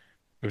launched,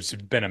 which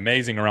has been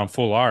amazing around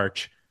full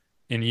arch.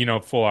 And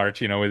full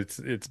arch,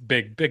 it's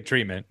big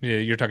treatment.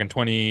 You're talking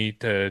 20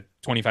 to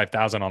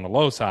 25,000 on the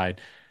low side.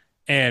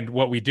 And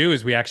what we do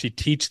is we actually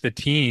teach the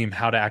team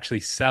how to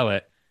actually sell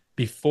it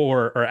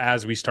before or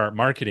as we start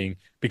marketing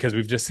because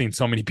we've just seen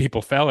so many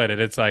people fail at it.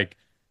 It's like,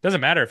 it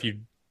doesn't matter if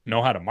you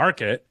know how to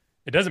market.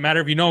 It doesn't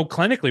matter if you know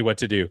clinically what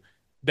to do.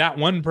 That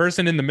one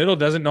person in the middle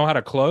doesn't know how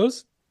to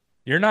close.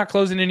 You're not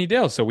closing any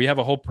deals. So we have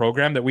a whole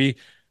program that we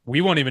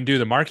won't even do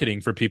the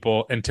marketing for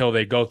people until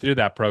they go through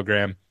that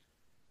program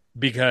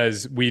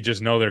because we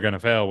just know they're going to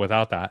fail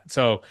without that.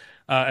 So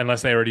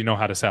unless they already know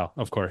how to sell,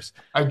 of course.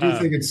 I do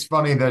think it's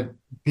funny that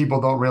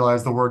people don't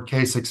realize the word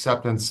case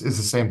acceptance is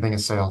the same thing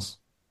as sales.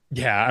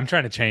 Yeah, I'm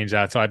trying to change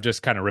that. So I've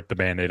just kind of ripped the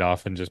Band-Aid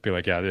off and just be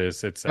like, yeah, it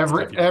is. It's that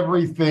stuff.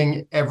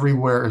 Everything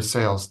everywhere is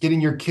sales. Getting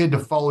your kid to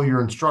follow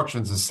your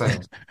instructions is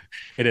sales.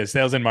 It is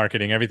sales and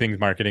marketing. Everything's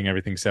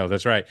marketing, sales.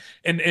 That's right.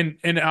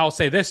 And I'll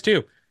say this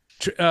too.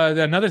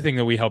 Another thing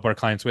that we help our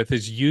clients with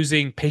is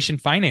using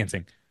patient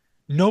financing.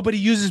 Nobody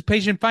uses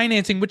patient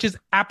financing, which is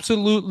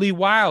absolutely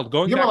wild.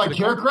 Going You back know, to like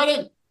care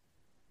credit?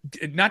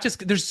 not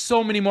just there's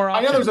so many more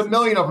I know options. there's a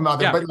million of them out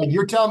there, Yeah. but like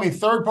you're telling me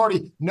third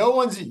party, no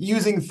one's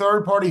using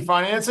third party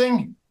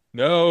financing?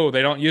 No,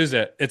 they don't use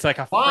it. It's like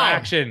a Why?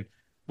 fraction.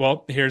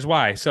 Well, here's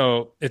why.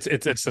 So it's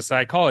a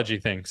psychology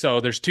thing. So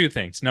there's 2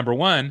 things. Number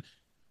one,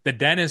 the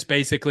dentist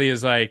basically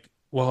is like,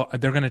 well,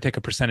 they're going to take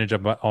a percentage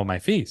of all my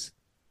fees,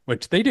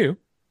 which they do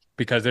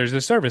because there's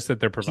a service that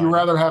they're Do you providing.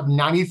 rather have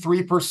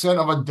 93%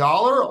 of a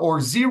dollar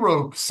or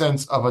 0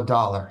 cents of a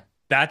dollar?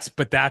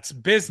 But that's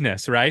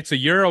business, right? So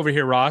you're over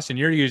here, Ross, and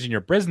you're using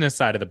your business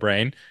side of the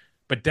brain.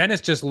 But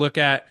dentists just look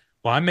at,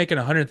 well, I'm making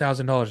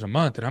 $100,000 a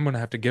month, and I'm going to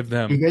have to give Do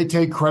them they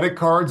take credit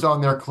cards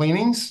on their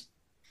cleanings?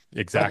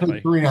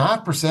 exactly.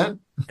 3.5%.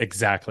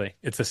 Exactly.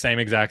 It's the same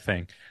exact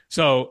thing.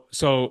 But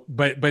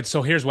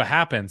so here's what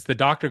happens. The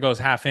doctor goes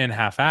half in,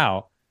 half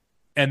out,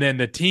 and then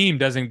the team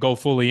doesn't go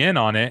fully in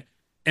on it.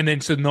 And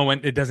then so no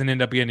one, it doesn't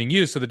end up getting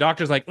used. So the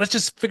doctor's like, let's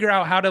just figure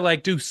out how to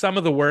like do some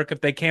of the work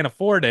if they can't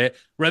afford it,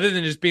 rather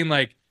than just being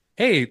like,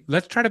 hey,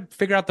 let's try to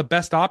figure out the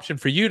best option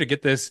for you to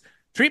get this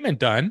treatment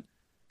done.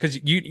 Because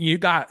you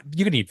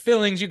need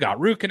fillings, you got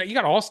root canal, you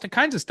got all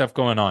kinds of stuff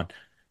going on.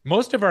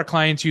 Most of our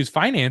clients use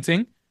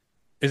financing.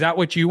 Is that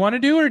what you want to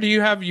do, or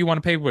you want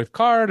to pay with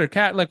card or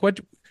cat? Like what?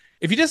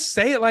 If you just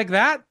say it like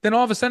that, then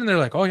all of a sudden they're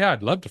like, oh yeah,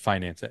 I'd love to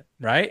finance it,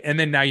 right? And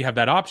then now you have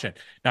that option.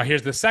 Now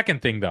here's the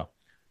second thing though.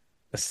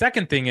 The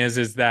second thing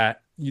is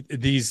that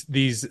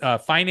these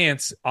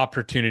finance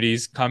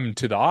opportunities come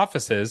to the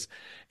offices,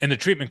 and the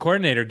treatment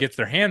coordinator gets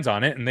their hands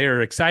on it, and they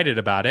are excited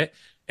about it,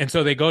 and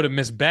so they go to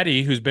Miss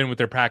Betty, who's been with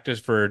their practice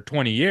for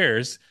 20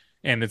 years,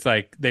 and it's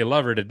like they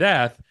love her to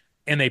death,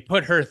 and they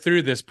put her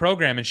through this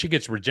program, and she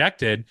gets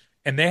rejected,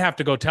 and they have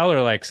to go tell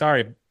her like,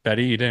 sorry,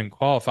 Betty, you didn't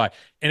qualify,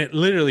 and it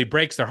literally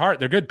breaks their heart.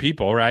 They're good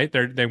people, right?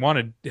 They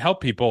want to help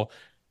people,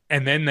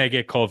 and then they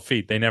get cold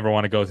feet. They never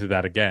want to go through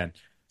that again.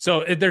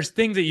 So there's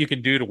things that you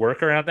can do to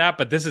work around that,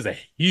 but this is a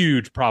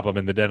huge problem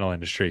in the dental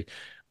industry.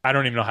 I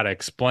don't even know how to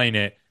explain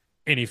it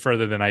any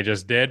further than I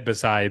just did,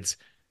 besides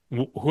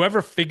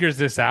Whoever figures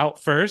this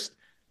out first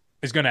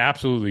is going to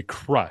absolutely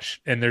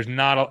crush. And there's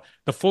not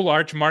the full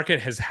arch market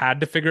has had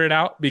to figure it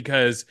out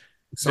because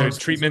So the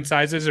treatment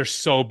sizes are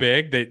so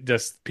big that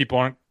just people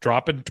aren't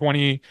dropping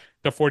 20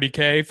 to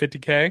 40K,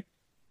 50K.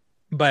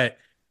 But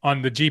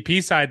on the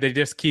GP side, they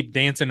just keep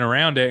dancing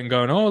around it and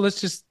going, oh,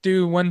 let's just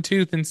do one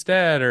tooth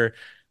instead, or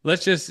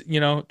let's just,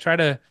 try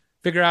to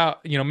figure out,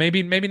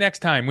 maybe next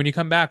time when you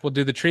come back, we'll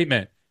do the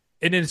treatment.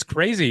 And it's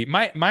crazy.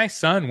 My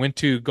son went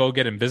to go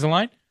get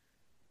Invisalign,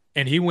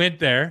 and he went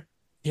there.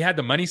 He had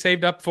the money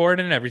saved up for it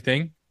and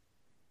everything.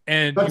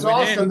 And that's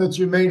awesome that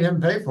you made him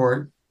pay for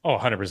it. Oh,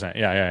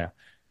 100%.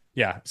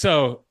 Yeah.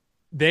 So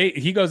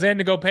he goes in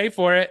to go pay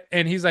for it,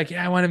 and he's like,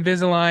 yeah, I want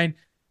Invisalign.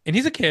 And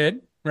he's a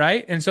kid,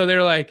 right? And so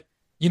they're like,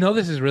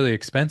 this is really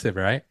expensive,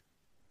 right?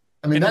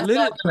 I mean, that's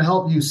not going to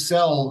help you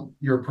sell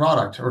your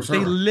product or service.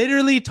 They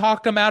literally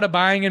talked him out of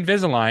buying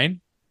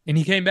Invisalign, and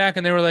he came back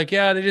and they were like,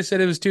 yeah, they just said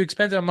it was too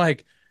expensive. I'm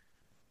like,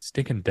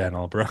 stinking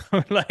dental, bro.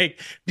 Like,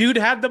 dude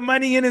had the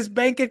money in his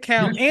bank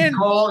account.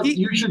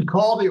 You should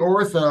call the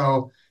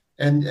ortho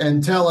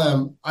and tell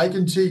him, I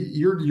can see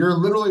you're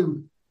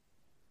literally,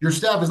 your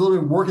staff is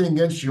literally working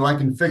against you. I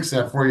can fix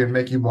that for you and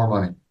make you more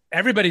money.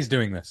 Everybody's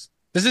doing this.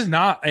 This is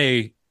not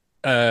an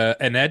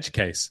edge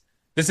case.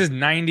 This is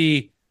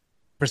 90%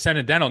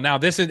 of dental. Now,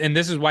 this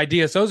is why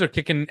DSOs are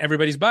kicking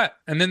everybody's butt.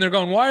 And then they're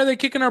going, why are they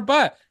kicking our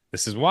butt?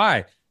 This is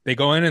why. They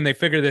go in and they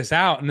figure this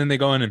out, and then they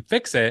go in and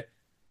fix it.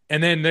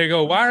 And then they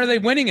go, why are they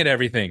winning at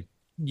everything?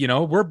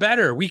 We're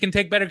better. We can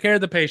take better care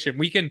of the patient.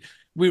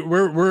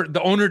 We're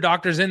the owner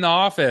doctors in the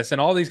office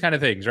and all these kind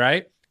of things,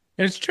 right?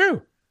 And it's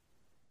true.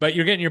 But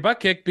you're getting your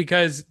butt kicked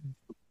because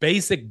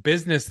basic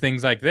business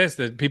things like this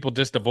that people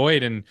just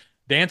avoid and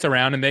dance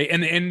around, and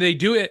they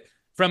do it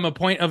from a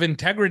point of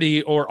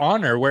integrity or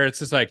honor, where it's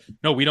just like,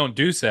 no, we don't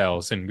do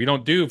sales and we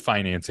don't do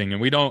financing and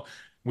we don't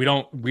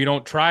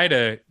try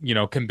to,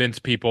 convince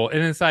people.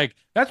 And it's like,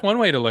 that's one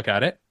way to look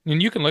at it.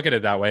 And you can look at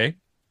it that way.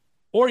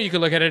 Or you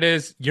could look at it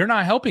as you're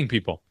not helping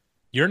people.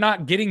 You're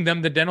not getting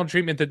them the dental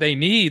treatment that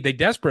they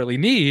desperately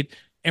need.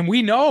 And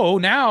we know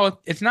now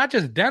it's not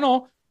just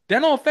dental.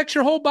 Dental affects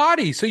your whole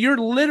body. So you're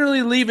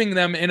literally leaving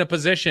them in a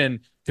position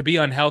to be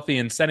unhealthy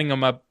and setting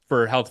them up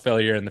for health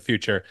failure in the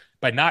future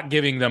by not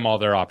giving them all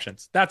their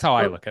options. That's how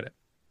I look at it.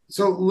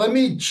 So let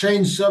me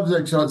change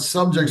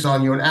subjects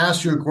on you and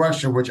ask you a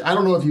question, which I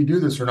don't know if you do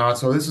this or not.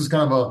 So this is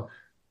kind of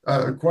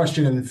a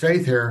question in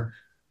faith here.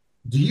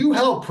 Do you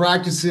help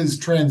practices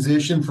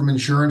transition from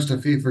insurance to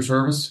fee for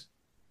service?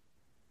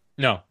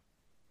 No.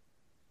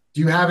 Do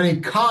you have any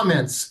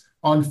comments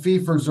on fee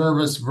for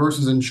service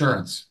versus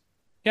insurance?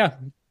 Yeah.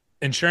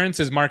 Insurance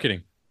is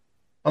marketing.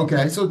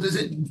 Okay. So does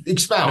it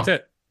expound?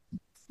 That's it.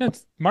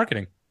 It's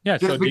marketing. Yeah.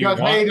 Just so because,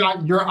 hey,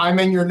 I'm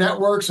in your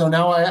network, so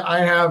now I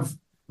have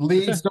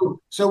leads.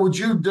 So would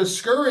you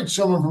discourage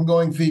someone from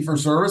going fee for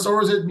service,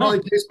 or is it really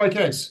case by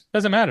case?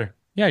 Doesn't matter.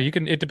 Yeah,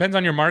 it depends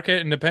on your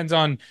market and depends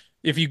on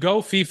if you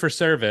go fee for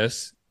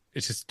service,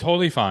 it's just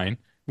totally fine.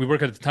 We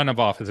work at a ton of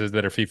offices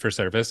that are fee for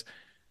service.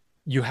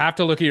 You have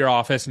to look at your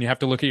office and you have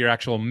to look at your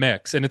actual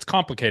mix, and it's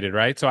complicated,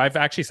 right? So I've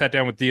actually sat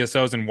down with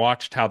DSOs and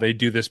watched how they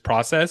do this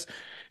process.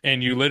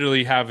 And you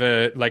literally have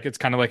it's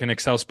kind of like an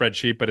Excel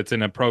spreadsheet, but it's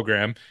in a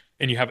program,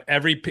 and you have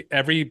every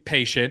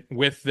patient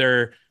with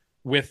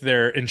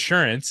their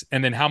insurance,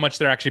 and then how much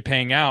they're actually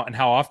paying out and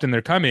how often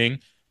they're coming.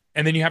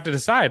 And then you have to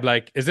decide,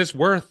 like, is this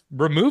worth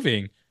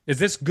removing? Is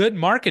this good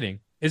marketing?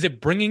 Is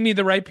it bringing me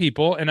the right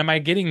people? And am I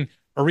getting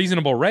a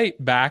reasonable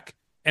rate back?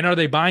 And are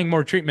they buying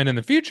more treatment in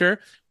the future?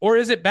 Or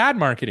is it bad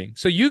marketing?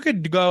 So you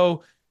could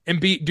go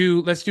and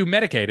let's do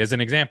Medicaid as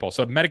an example.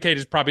 So Medicaid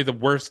is probably the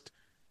worst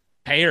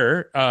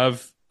payer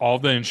of all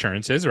the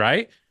insurances,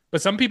 right?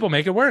 But some people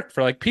make it work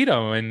for like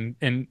Pedo,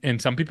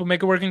 and some people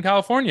make it work in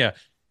California.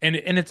 And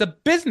it's a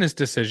business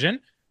decision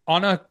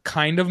on a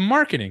kind of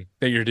marketing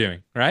that you're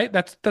doing, right?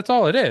 That's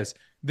all it is.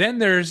 Then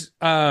there's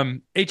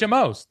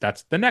HMOs.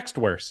 That's the next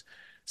worst.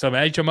 So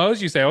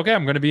HMOs, you say, okay,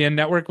 I'm going to be in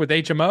network with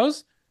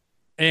HMOs,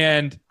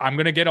 and I'm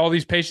going to get all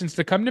these patients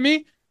to come to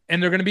me,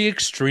 and they're going to be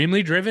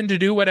extremely driven to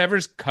do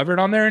whatever's covered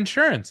on their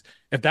insurance.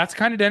 If that's the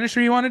kind of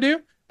dentistry you want to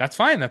do, that's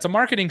fine. That's a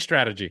marketing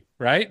strategy,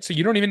 right? So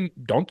you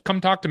don't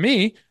come talk to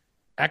me.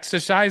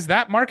 Exercise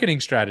that marketing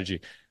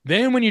strategy.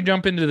 Then when you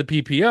jump into the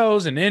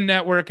PPOs and in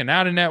network and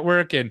out of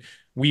network, and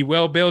we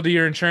will bill to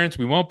your insurance,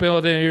 we won't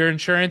bill to your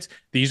insurance,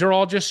 these are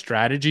all just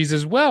strategies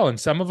as well. And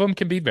some of them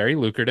can be very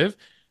lucrative.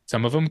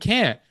 Some of them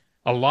can't.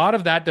 A lot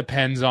of that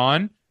depends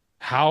on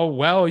how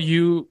well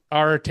you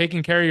are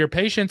taking care of your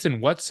patients and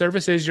what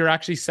services you're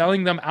actually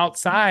selling them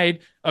outside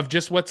of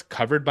just what's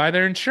covered by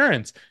their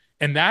insurance.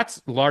 And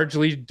that's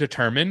largely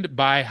determined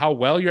by how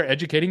well you're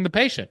educating the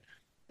patient.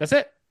 That's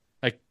it.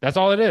 Like, that's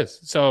all it is.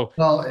 So,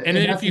 and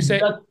then if you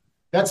say,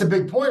 that's a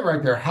big point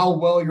right there, how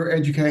well you're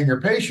educating your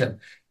patient.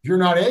 If you're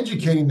not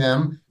educating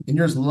them and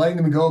you're just letting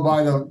them go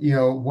by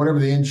the, whatever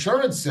the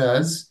insurance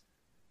says,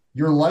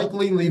 you're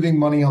likely leaving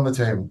money on the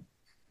table.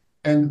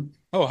 And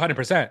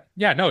 100%.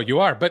 Yeah, no, you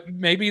are. But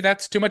maybe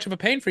that's too much of a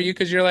pain for you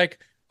because you're like,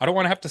 I don't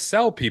want to have to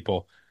sell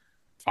people.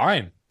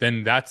 Fine.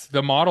 then that's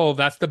the model.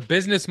 That's the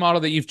business model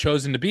that you've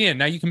chosen to be in.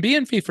 Now you can be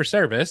in fee for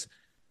service,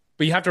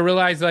 but you have to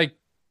realize like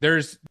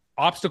there's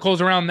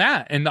obstacles around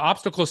that. And the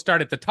obstacles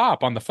start at the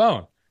top on the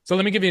phone. So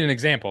let me give you an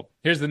example.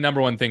 Here's the number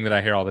one thing that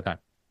I hear all the time.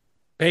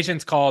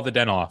 Patients call the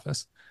dental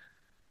office.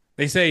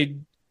 They say,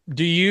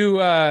 do you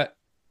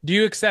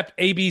accept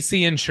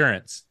ABC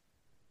insurance?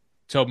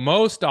 So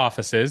most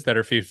offices that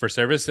are fee for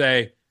service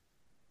say,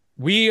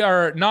 we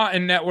are not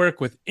in network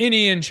with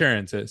any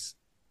insurances.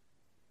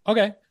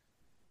 Okay,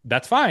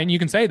 that's fine. You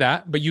can say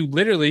that, but you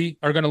literally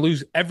are going to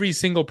lose every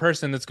single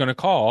person that's going to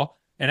call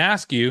and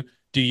ask you,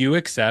 do you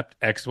accept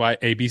XY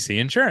ABC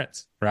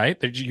insurance, right?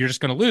 You're just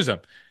going to lose them.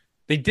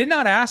 They did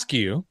not ask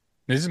you.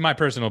 This is my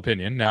personal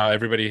opinion. Now,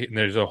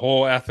 there's a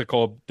whole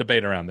ethical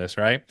debate around this,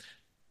 right?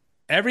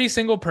 Every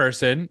single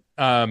person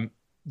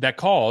that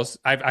calls,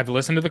 I've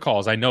listened to the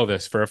calls. I know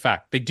this for a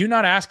fact. They do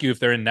not ask you if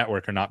they're in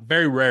network or not.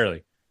 Very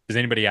rarely does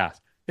anybody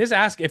ask. They just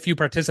ask if you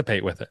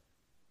participate with it,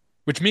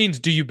 which means,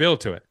 do you bill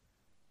to it?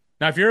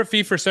 Now, if you're a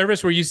fee for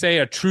service where you say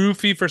a true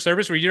fee for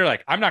service where you're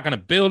like, I'm not going to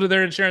bill to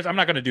their insurance, I'm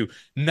not going to do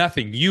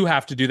nothing. You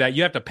have to do that.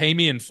 You have to pay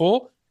me in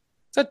full.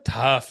 It's a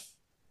tough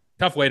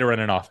way to run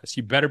an office.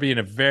 You better be in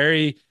a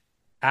very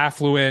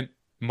affluent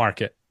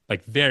market,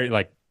 like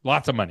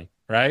lots of money,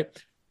 right?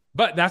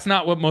 But that's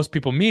not what most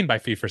people mean by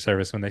fee for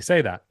service when they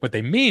say that. What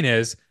they mean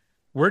is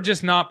we're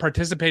just not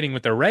participating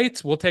with their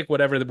rates. We'll take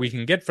whatever that we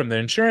can get from the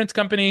insurance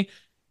company,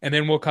 and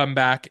then we'll come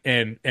back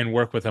and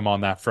work with them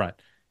on that front.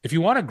 If you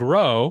want to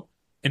grow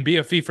and be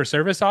a fee for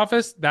service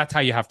office, that's how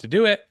you have to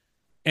do it.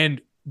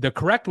 And the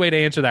correct way to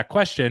answer that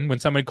question when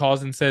somebody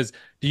calls and says,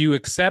 do you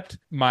accept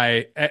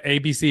my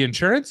ABC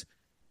insurance?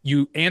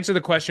 You answer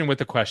the question with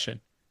the question.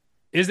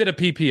 Is it a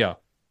PPO?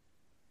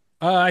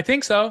 I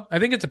think so. I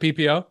think it's a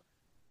PPO.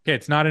 Okay,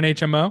 it's not an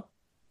HMO?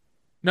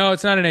 No,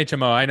 it's not an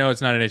HMO. I know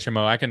it's not an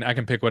HMO. I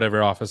can pick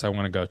whatever office I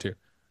want to go to.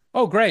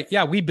 Oh, great.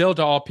 Yeah, we bill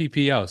to all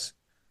PPOs.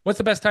 What's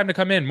the best time to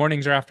come in,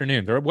 mornings or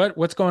afternoons? Or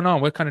what's going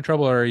on? What kind of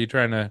trouble are you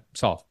trying to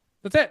solve?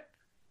 That's it.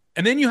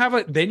 And then you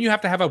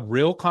have to have a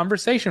real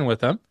conversation with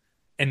them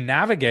and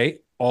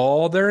navigate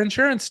all their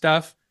insurance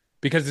stuff,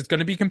 because it's going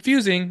to be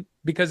confusing.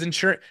 Because have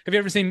you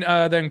ever seen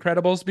The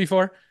Incredibles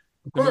before?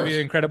 The movie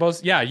The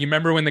Incredibles? Yeah, you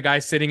remember when the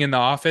guy's sitting in the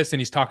office and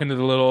he's talking to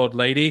the little old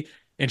lady,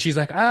 and she's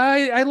like,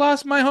 I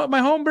lost my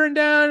home burned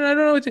down. I don't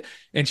know what to.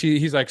 And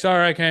he's like,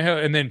 sorry, I can't help.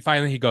 And then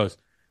finally he goes,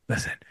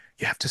 listen,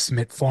 you have to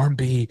submit Form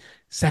B,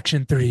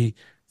 Section 3,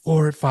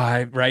 4,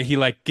 5, right? He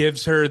like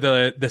gives her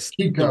the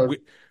cheat code.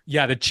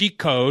 The cheat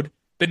code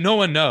that no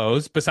one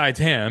knows besides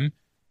him.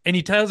 And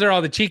he tells her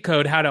all the cheat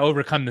code, how to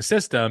overcome the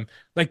system.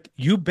 Like,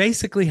 you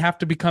basically have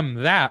to become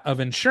that of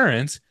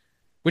insurance,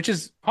 which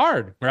is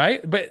hard,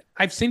 right? But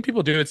I've seen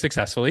people do it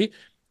successfully.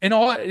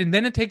 And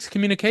then it takes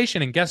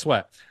communication. And guess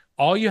what?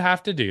 All you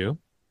have to do,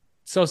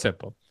 so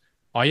simple.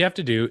 All you have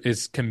to do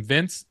is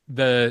convince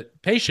the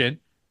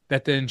patient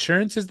that the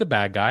insurance is the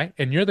bad guy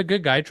and you're the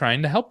good guy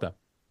trying to help them.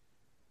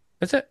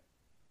 That's it.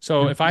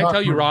 So if I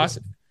tell you, Ross,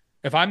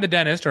 if I'm the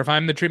dentist or if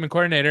I'm the treatment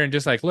coordinator and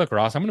just like, look,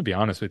 Ross, I'm going to be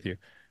honest with you.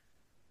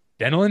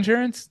 Dental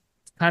insurance,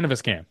 it's kind of a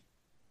scam.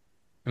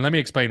 And let me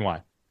explain why.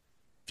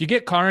 If you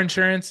get car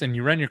insurance and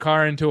you run your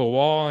car into a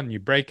wall and you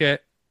break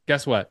it,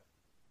 guess what?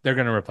 They're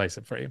going to replace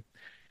it for you.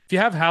 If you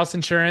have house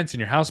insurance and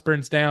your house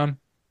burns down,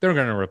 they're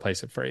going to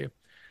replace it for you.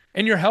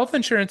 And your health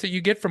insurance that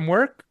you get from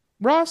work,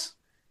 Ross,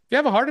 if you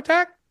have a heart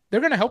attack, they're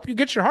going to help you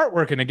get your heart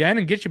working again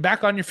and get you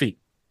back on your feet.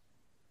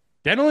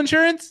 Dental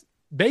insurance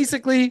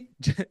basically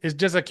is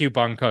just a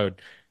coupon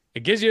code. It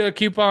gives you a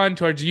coupon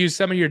towards use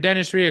some of your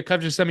dentistry. It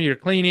covers some of your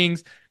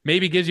cleanings,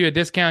 maybe gives you a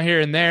discount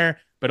here and there.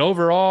 But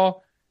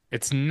overall,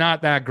 it's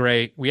not that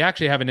great. We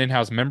actually have an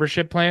in-house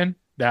membership plan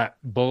that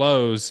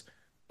blows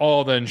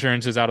all the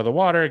insurances out of the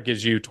water. It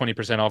gives you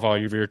 20% off all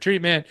of your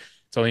treatment.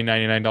 It's only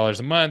 $99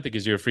 a month. It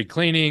gives you a free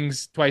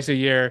cleanings twice a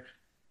year.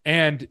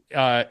 And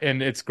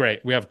it's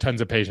great. We have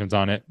tons of patients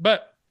on it.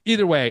 But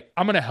either way,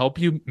 I'm going to help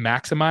you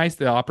maximize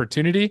the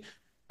opportunity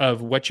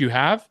of what you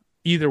have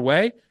either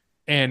way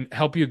and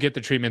help you get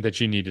the treatment that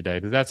you need today.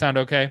 Does that sound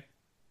okay?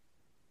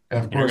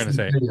 Of course. You're going to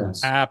say,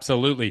 yes.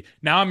 Absolutely.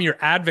 Now I'm your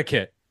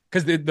advocate,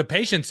 because the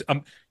patients,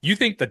 you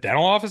think the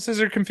dental offices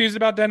are confused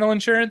about dental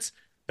insurance?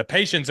 The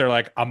patients are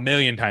like a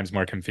million times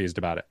more confused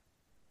about it.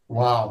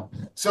 Wow.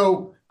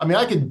 So, I mean,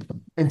 I could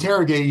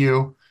interrogate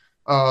you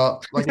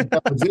like a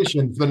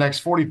deposition for the next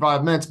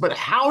 45 minutes, but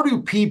how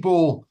do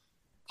people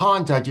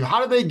contact you?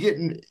 How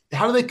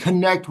do they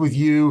connect with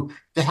you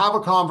to have a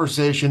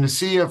conversation to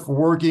see if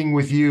working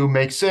with you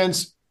makes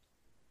sense?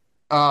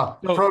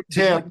 Pro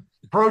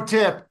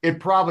tip, it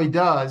probably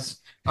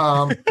does.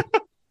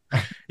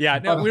 Yeah,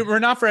 no, we're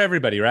not for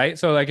everybody, right?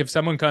 So like if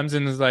someone comes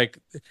and is like,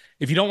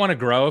 if you don't want to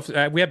grow,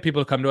 we have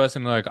people come to us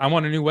and they're like, I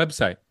want a new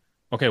website.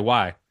 Okay,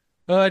 why?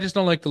 I just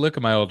don't like the look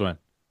of my old one.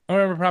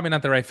 Or we're probably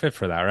not the right fit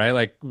for that, right?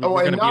 Like,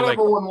 and not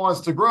everyone wants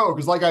to grow,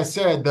 because like I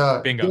said,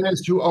 the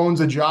dentist who owns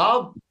a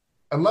job,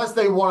 unless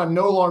they want to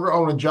no longer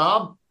own a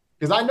job,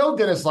 because I know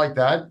dentists like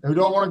that who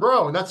don't want to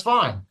grow, and that's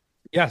fine.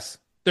 Yes,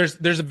 there's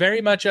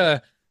very much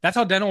that's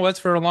how dental was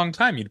for a long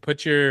time. You'd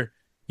put your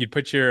You'd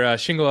put your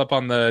shingle up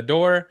on the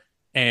door,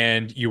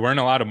 and you weren't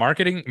allowed to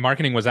marketing.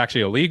 Marketing was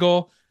actually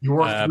illegal. You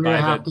work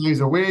 3.5 days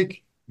a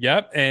week.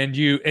 Yep,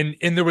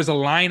 and there was a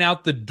line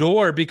out the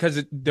door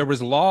because there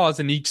was laws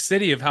in each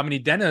city of how many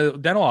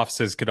dental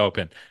offices could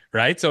open,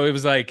 right? So it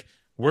was like,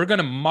 we're going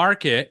to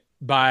market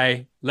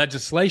by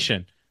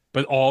legislation,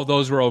 but all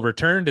those were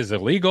overturned as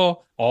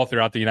illegal all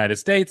throughout the United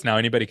States. Now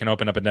anybody can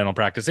open up a dental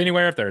practice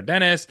anywhere if they're a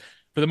dentist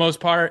for the most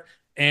part,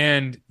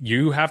 and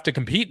you have to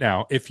compete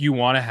now if you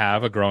want to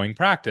have a growing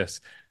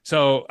practice.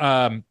 So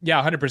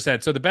yeah,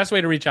 100%. So the best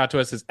way to reach out to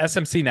us is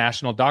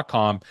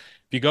smcnational.com.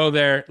 If you go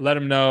there, let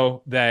them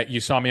know that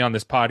you saw me on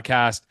this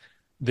podcast.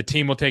 The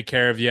team will take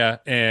care of you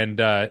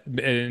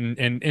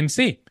and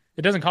see.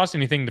 It doesn't cost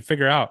anything to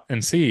figure out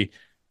and see,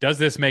 does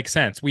this make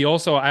sense?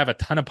 I have a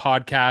ton of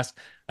podcasts,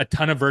 a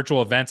ton of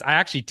virtual events. I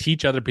actually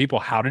teach other people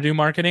how to do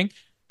marketing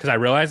because I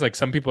realize like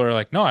some people are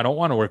like, no, I don't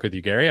want to work with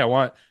you, Gary. I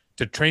want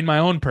to train my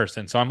own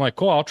person. So I'm like,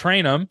 cool, I'll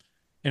train them.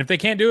 And if they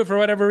can't do it for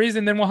whatever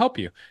reason, then we'll help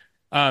you.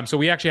 So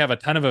we actually have a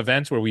ton of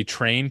events where we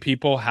train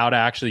people how to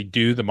actually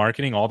do the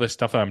marketing, all this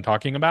stuff that I'm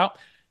talking about.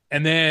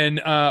 And then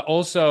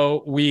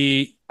also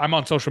I'm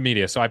on social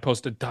media. So I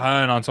post a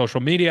ton on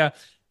social media.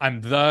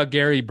 I'm the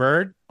Gary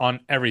Bird on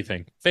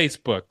everything: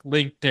 Facebook,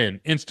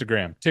 LinkedIn,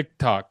 Instagram,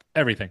 TikTok,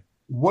 everything.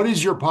 What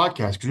is your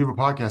podcast? Because you have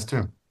a podcast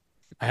too.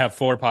 I have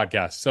 4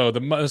 podcasts. So the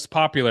most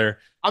popular.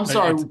 I'm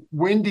sorry.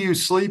 When do you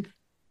sleep?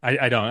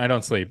 I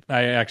don't sleep.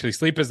 I actually,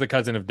 sleep is the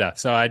cousin of death.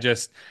 So I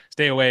just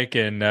stay awake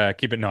and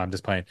keep it. No, I'm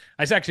just playing.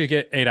 I actually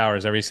get 8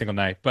 hours every single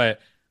night, but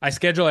I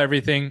schedule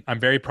everything. I'm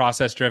very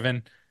process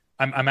driven.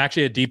 I'm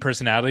actually a D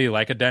personality,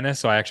 like a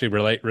dentist. So I actually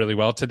relate really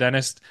well to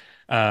dentists.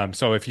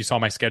 So if you saw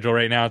my schedule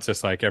right now, it's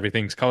just like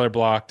everything's color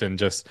blocked and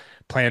just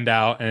planned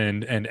out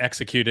and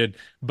executed.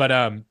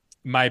 But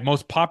my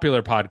most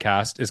popular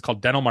podcast is called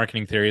Dental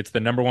Marketing Theory. It's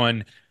the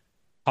 #1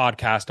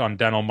 podcast on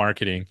dental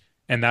marketing.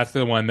 And that's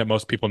the one that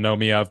most people know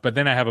me of. But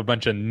then I have a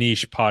bunch of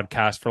niche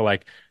podcasts for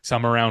like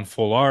some around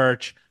full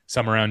arch,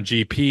 some around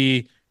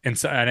GP.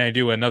 And I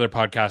do another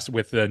podcast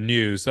with the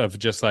news of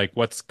just like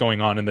what's going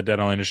on in the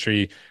dental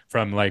industry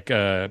from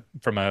a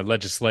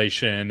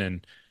legislation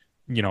and,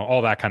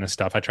 all that kind of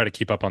stuff. I try to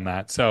keep up on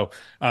that. So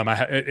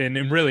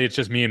and really it's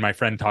just me and my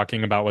friend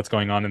talking about what's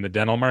going on in the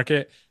dental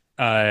market.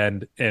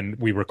 And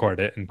we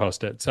record it and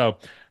post it. So,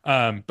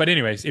 but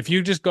anyways, if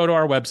you just go to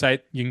our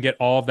website, you can get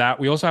all of that.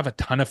 We also have a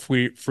ton of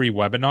free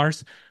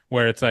webinars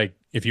where it's like,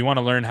 if you want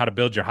to learn how to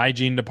build your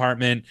hygiene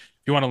department,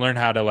 if you want to learn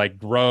how to like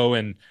grow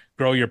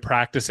your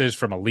practices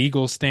from a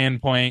legal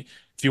standpoint,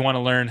 if you want to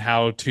learn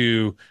how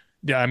to,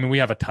 we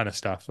have a ton of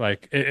stuff.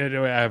 Like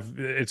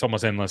it's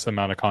almost endless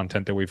amount of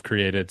content that we've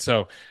created.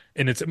 So,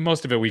 and it's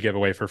most of it we give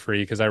away for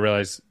free because I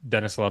realize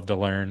dentists love to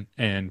learn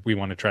and we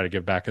want to try to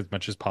give back as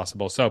much as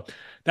possible. So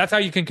that's how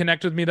you can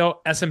connect with me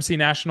though,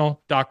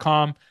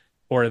 smcnational.com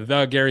or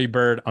the Gary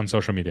Bird on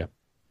social media.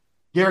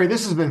 Gary,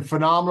 this has been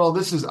phenomenal.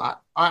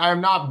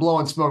 I'm not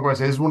blowing smoke when I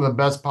say this is one of the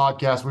best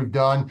podcasts we've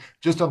done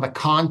just on the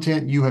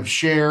content you have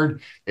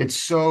shared. It's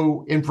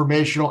so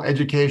informational,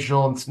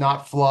 educational, and it's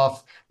not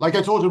fluff. Like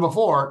I told you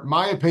before,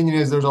 my opinion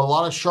is there's a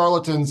lot of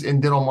charlatans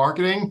in dental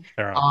marketing.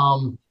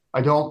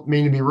 I don't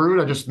mean to be rude.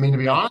 I just mean to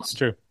be honest. It's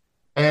true.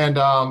 And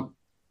I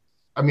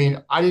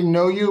didn't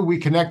know you. We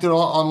connected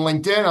on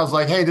LinkedIn. I was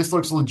like, hey, this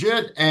looks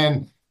legit.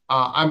 And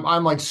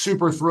I'm like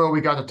super thrilled we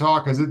got to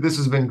talk because this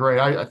has been great.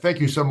 I thank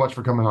you so much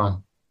for coming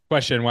on.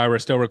 Question while we're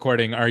still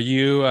recording. Are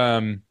you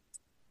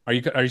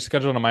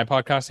scheduled on my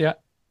podcast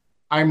yet?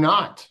 I'm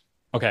not.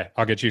 Okay.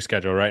 I'll get you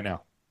scheduled right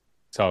now.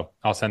 So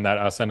I'll send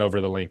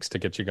over the links to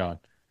get you going.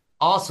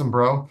 Awesome,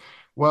 bro.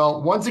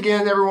 Well, once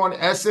again, everyone,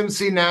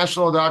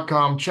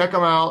 smcnational.com. Check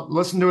him out.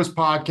 Listen to his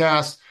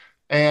podcast.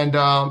 And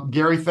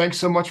Gary, thanks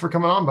so much for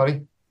coming on,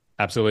 buddy.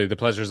 Absolutely. The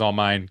pleasure's all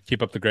mine.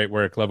 Keep up the great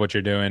work. Love what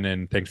you're doing.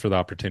 And thanks for the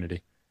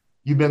opportunity.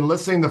 You've been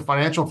listening to the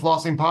Financial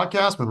Flossing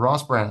Podcast with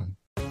Ross Brannan.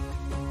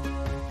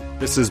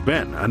 This has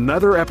been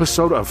another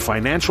episode of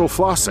Financial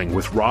Flossing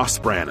with Ross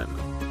Brannan,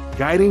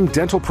 guiding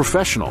dental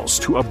professionals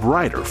to a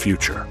brighter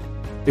future.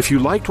 If you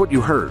liked what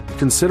you heard,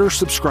 consider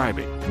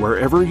subscribing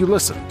wherever you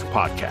listen to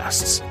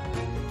podcasts.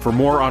 For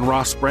more on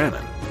Ross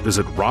Brannan,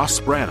 visit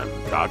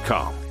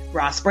rossbrannan.com.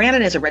 Ross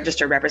Brannan is a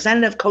registered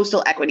representative,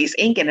 Coastal Equities,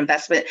 Inc., and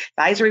investment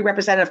advisory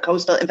representative,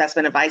 Coastal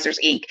Investment Advisors,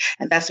 Inc.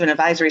 Investment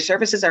advisory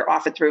services are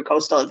offered through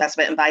Coastal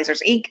Investment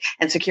Advisors, Inc.,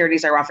 and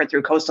securities are offered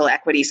through Coastal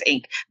Equities,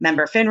 Inc.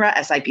 Member FINRA,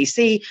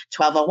 SIPC,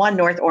 1201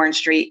 North Orange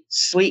Street,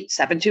 Suite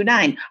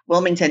 729,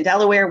 Wilmington,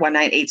 Delaware,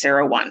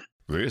 19801.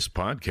 This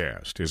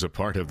podcast is a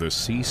part of the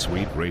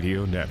C-Suite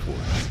Radio Network.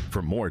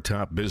 For more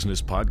top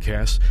business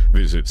podcasts,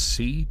 visit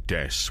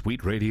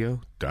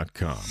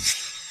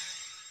c-suiteradio.com.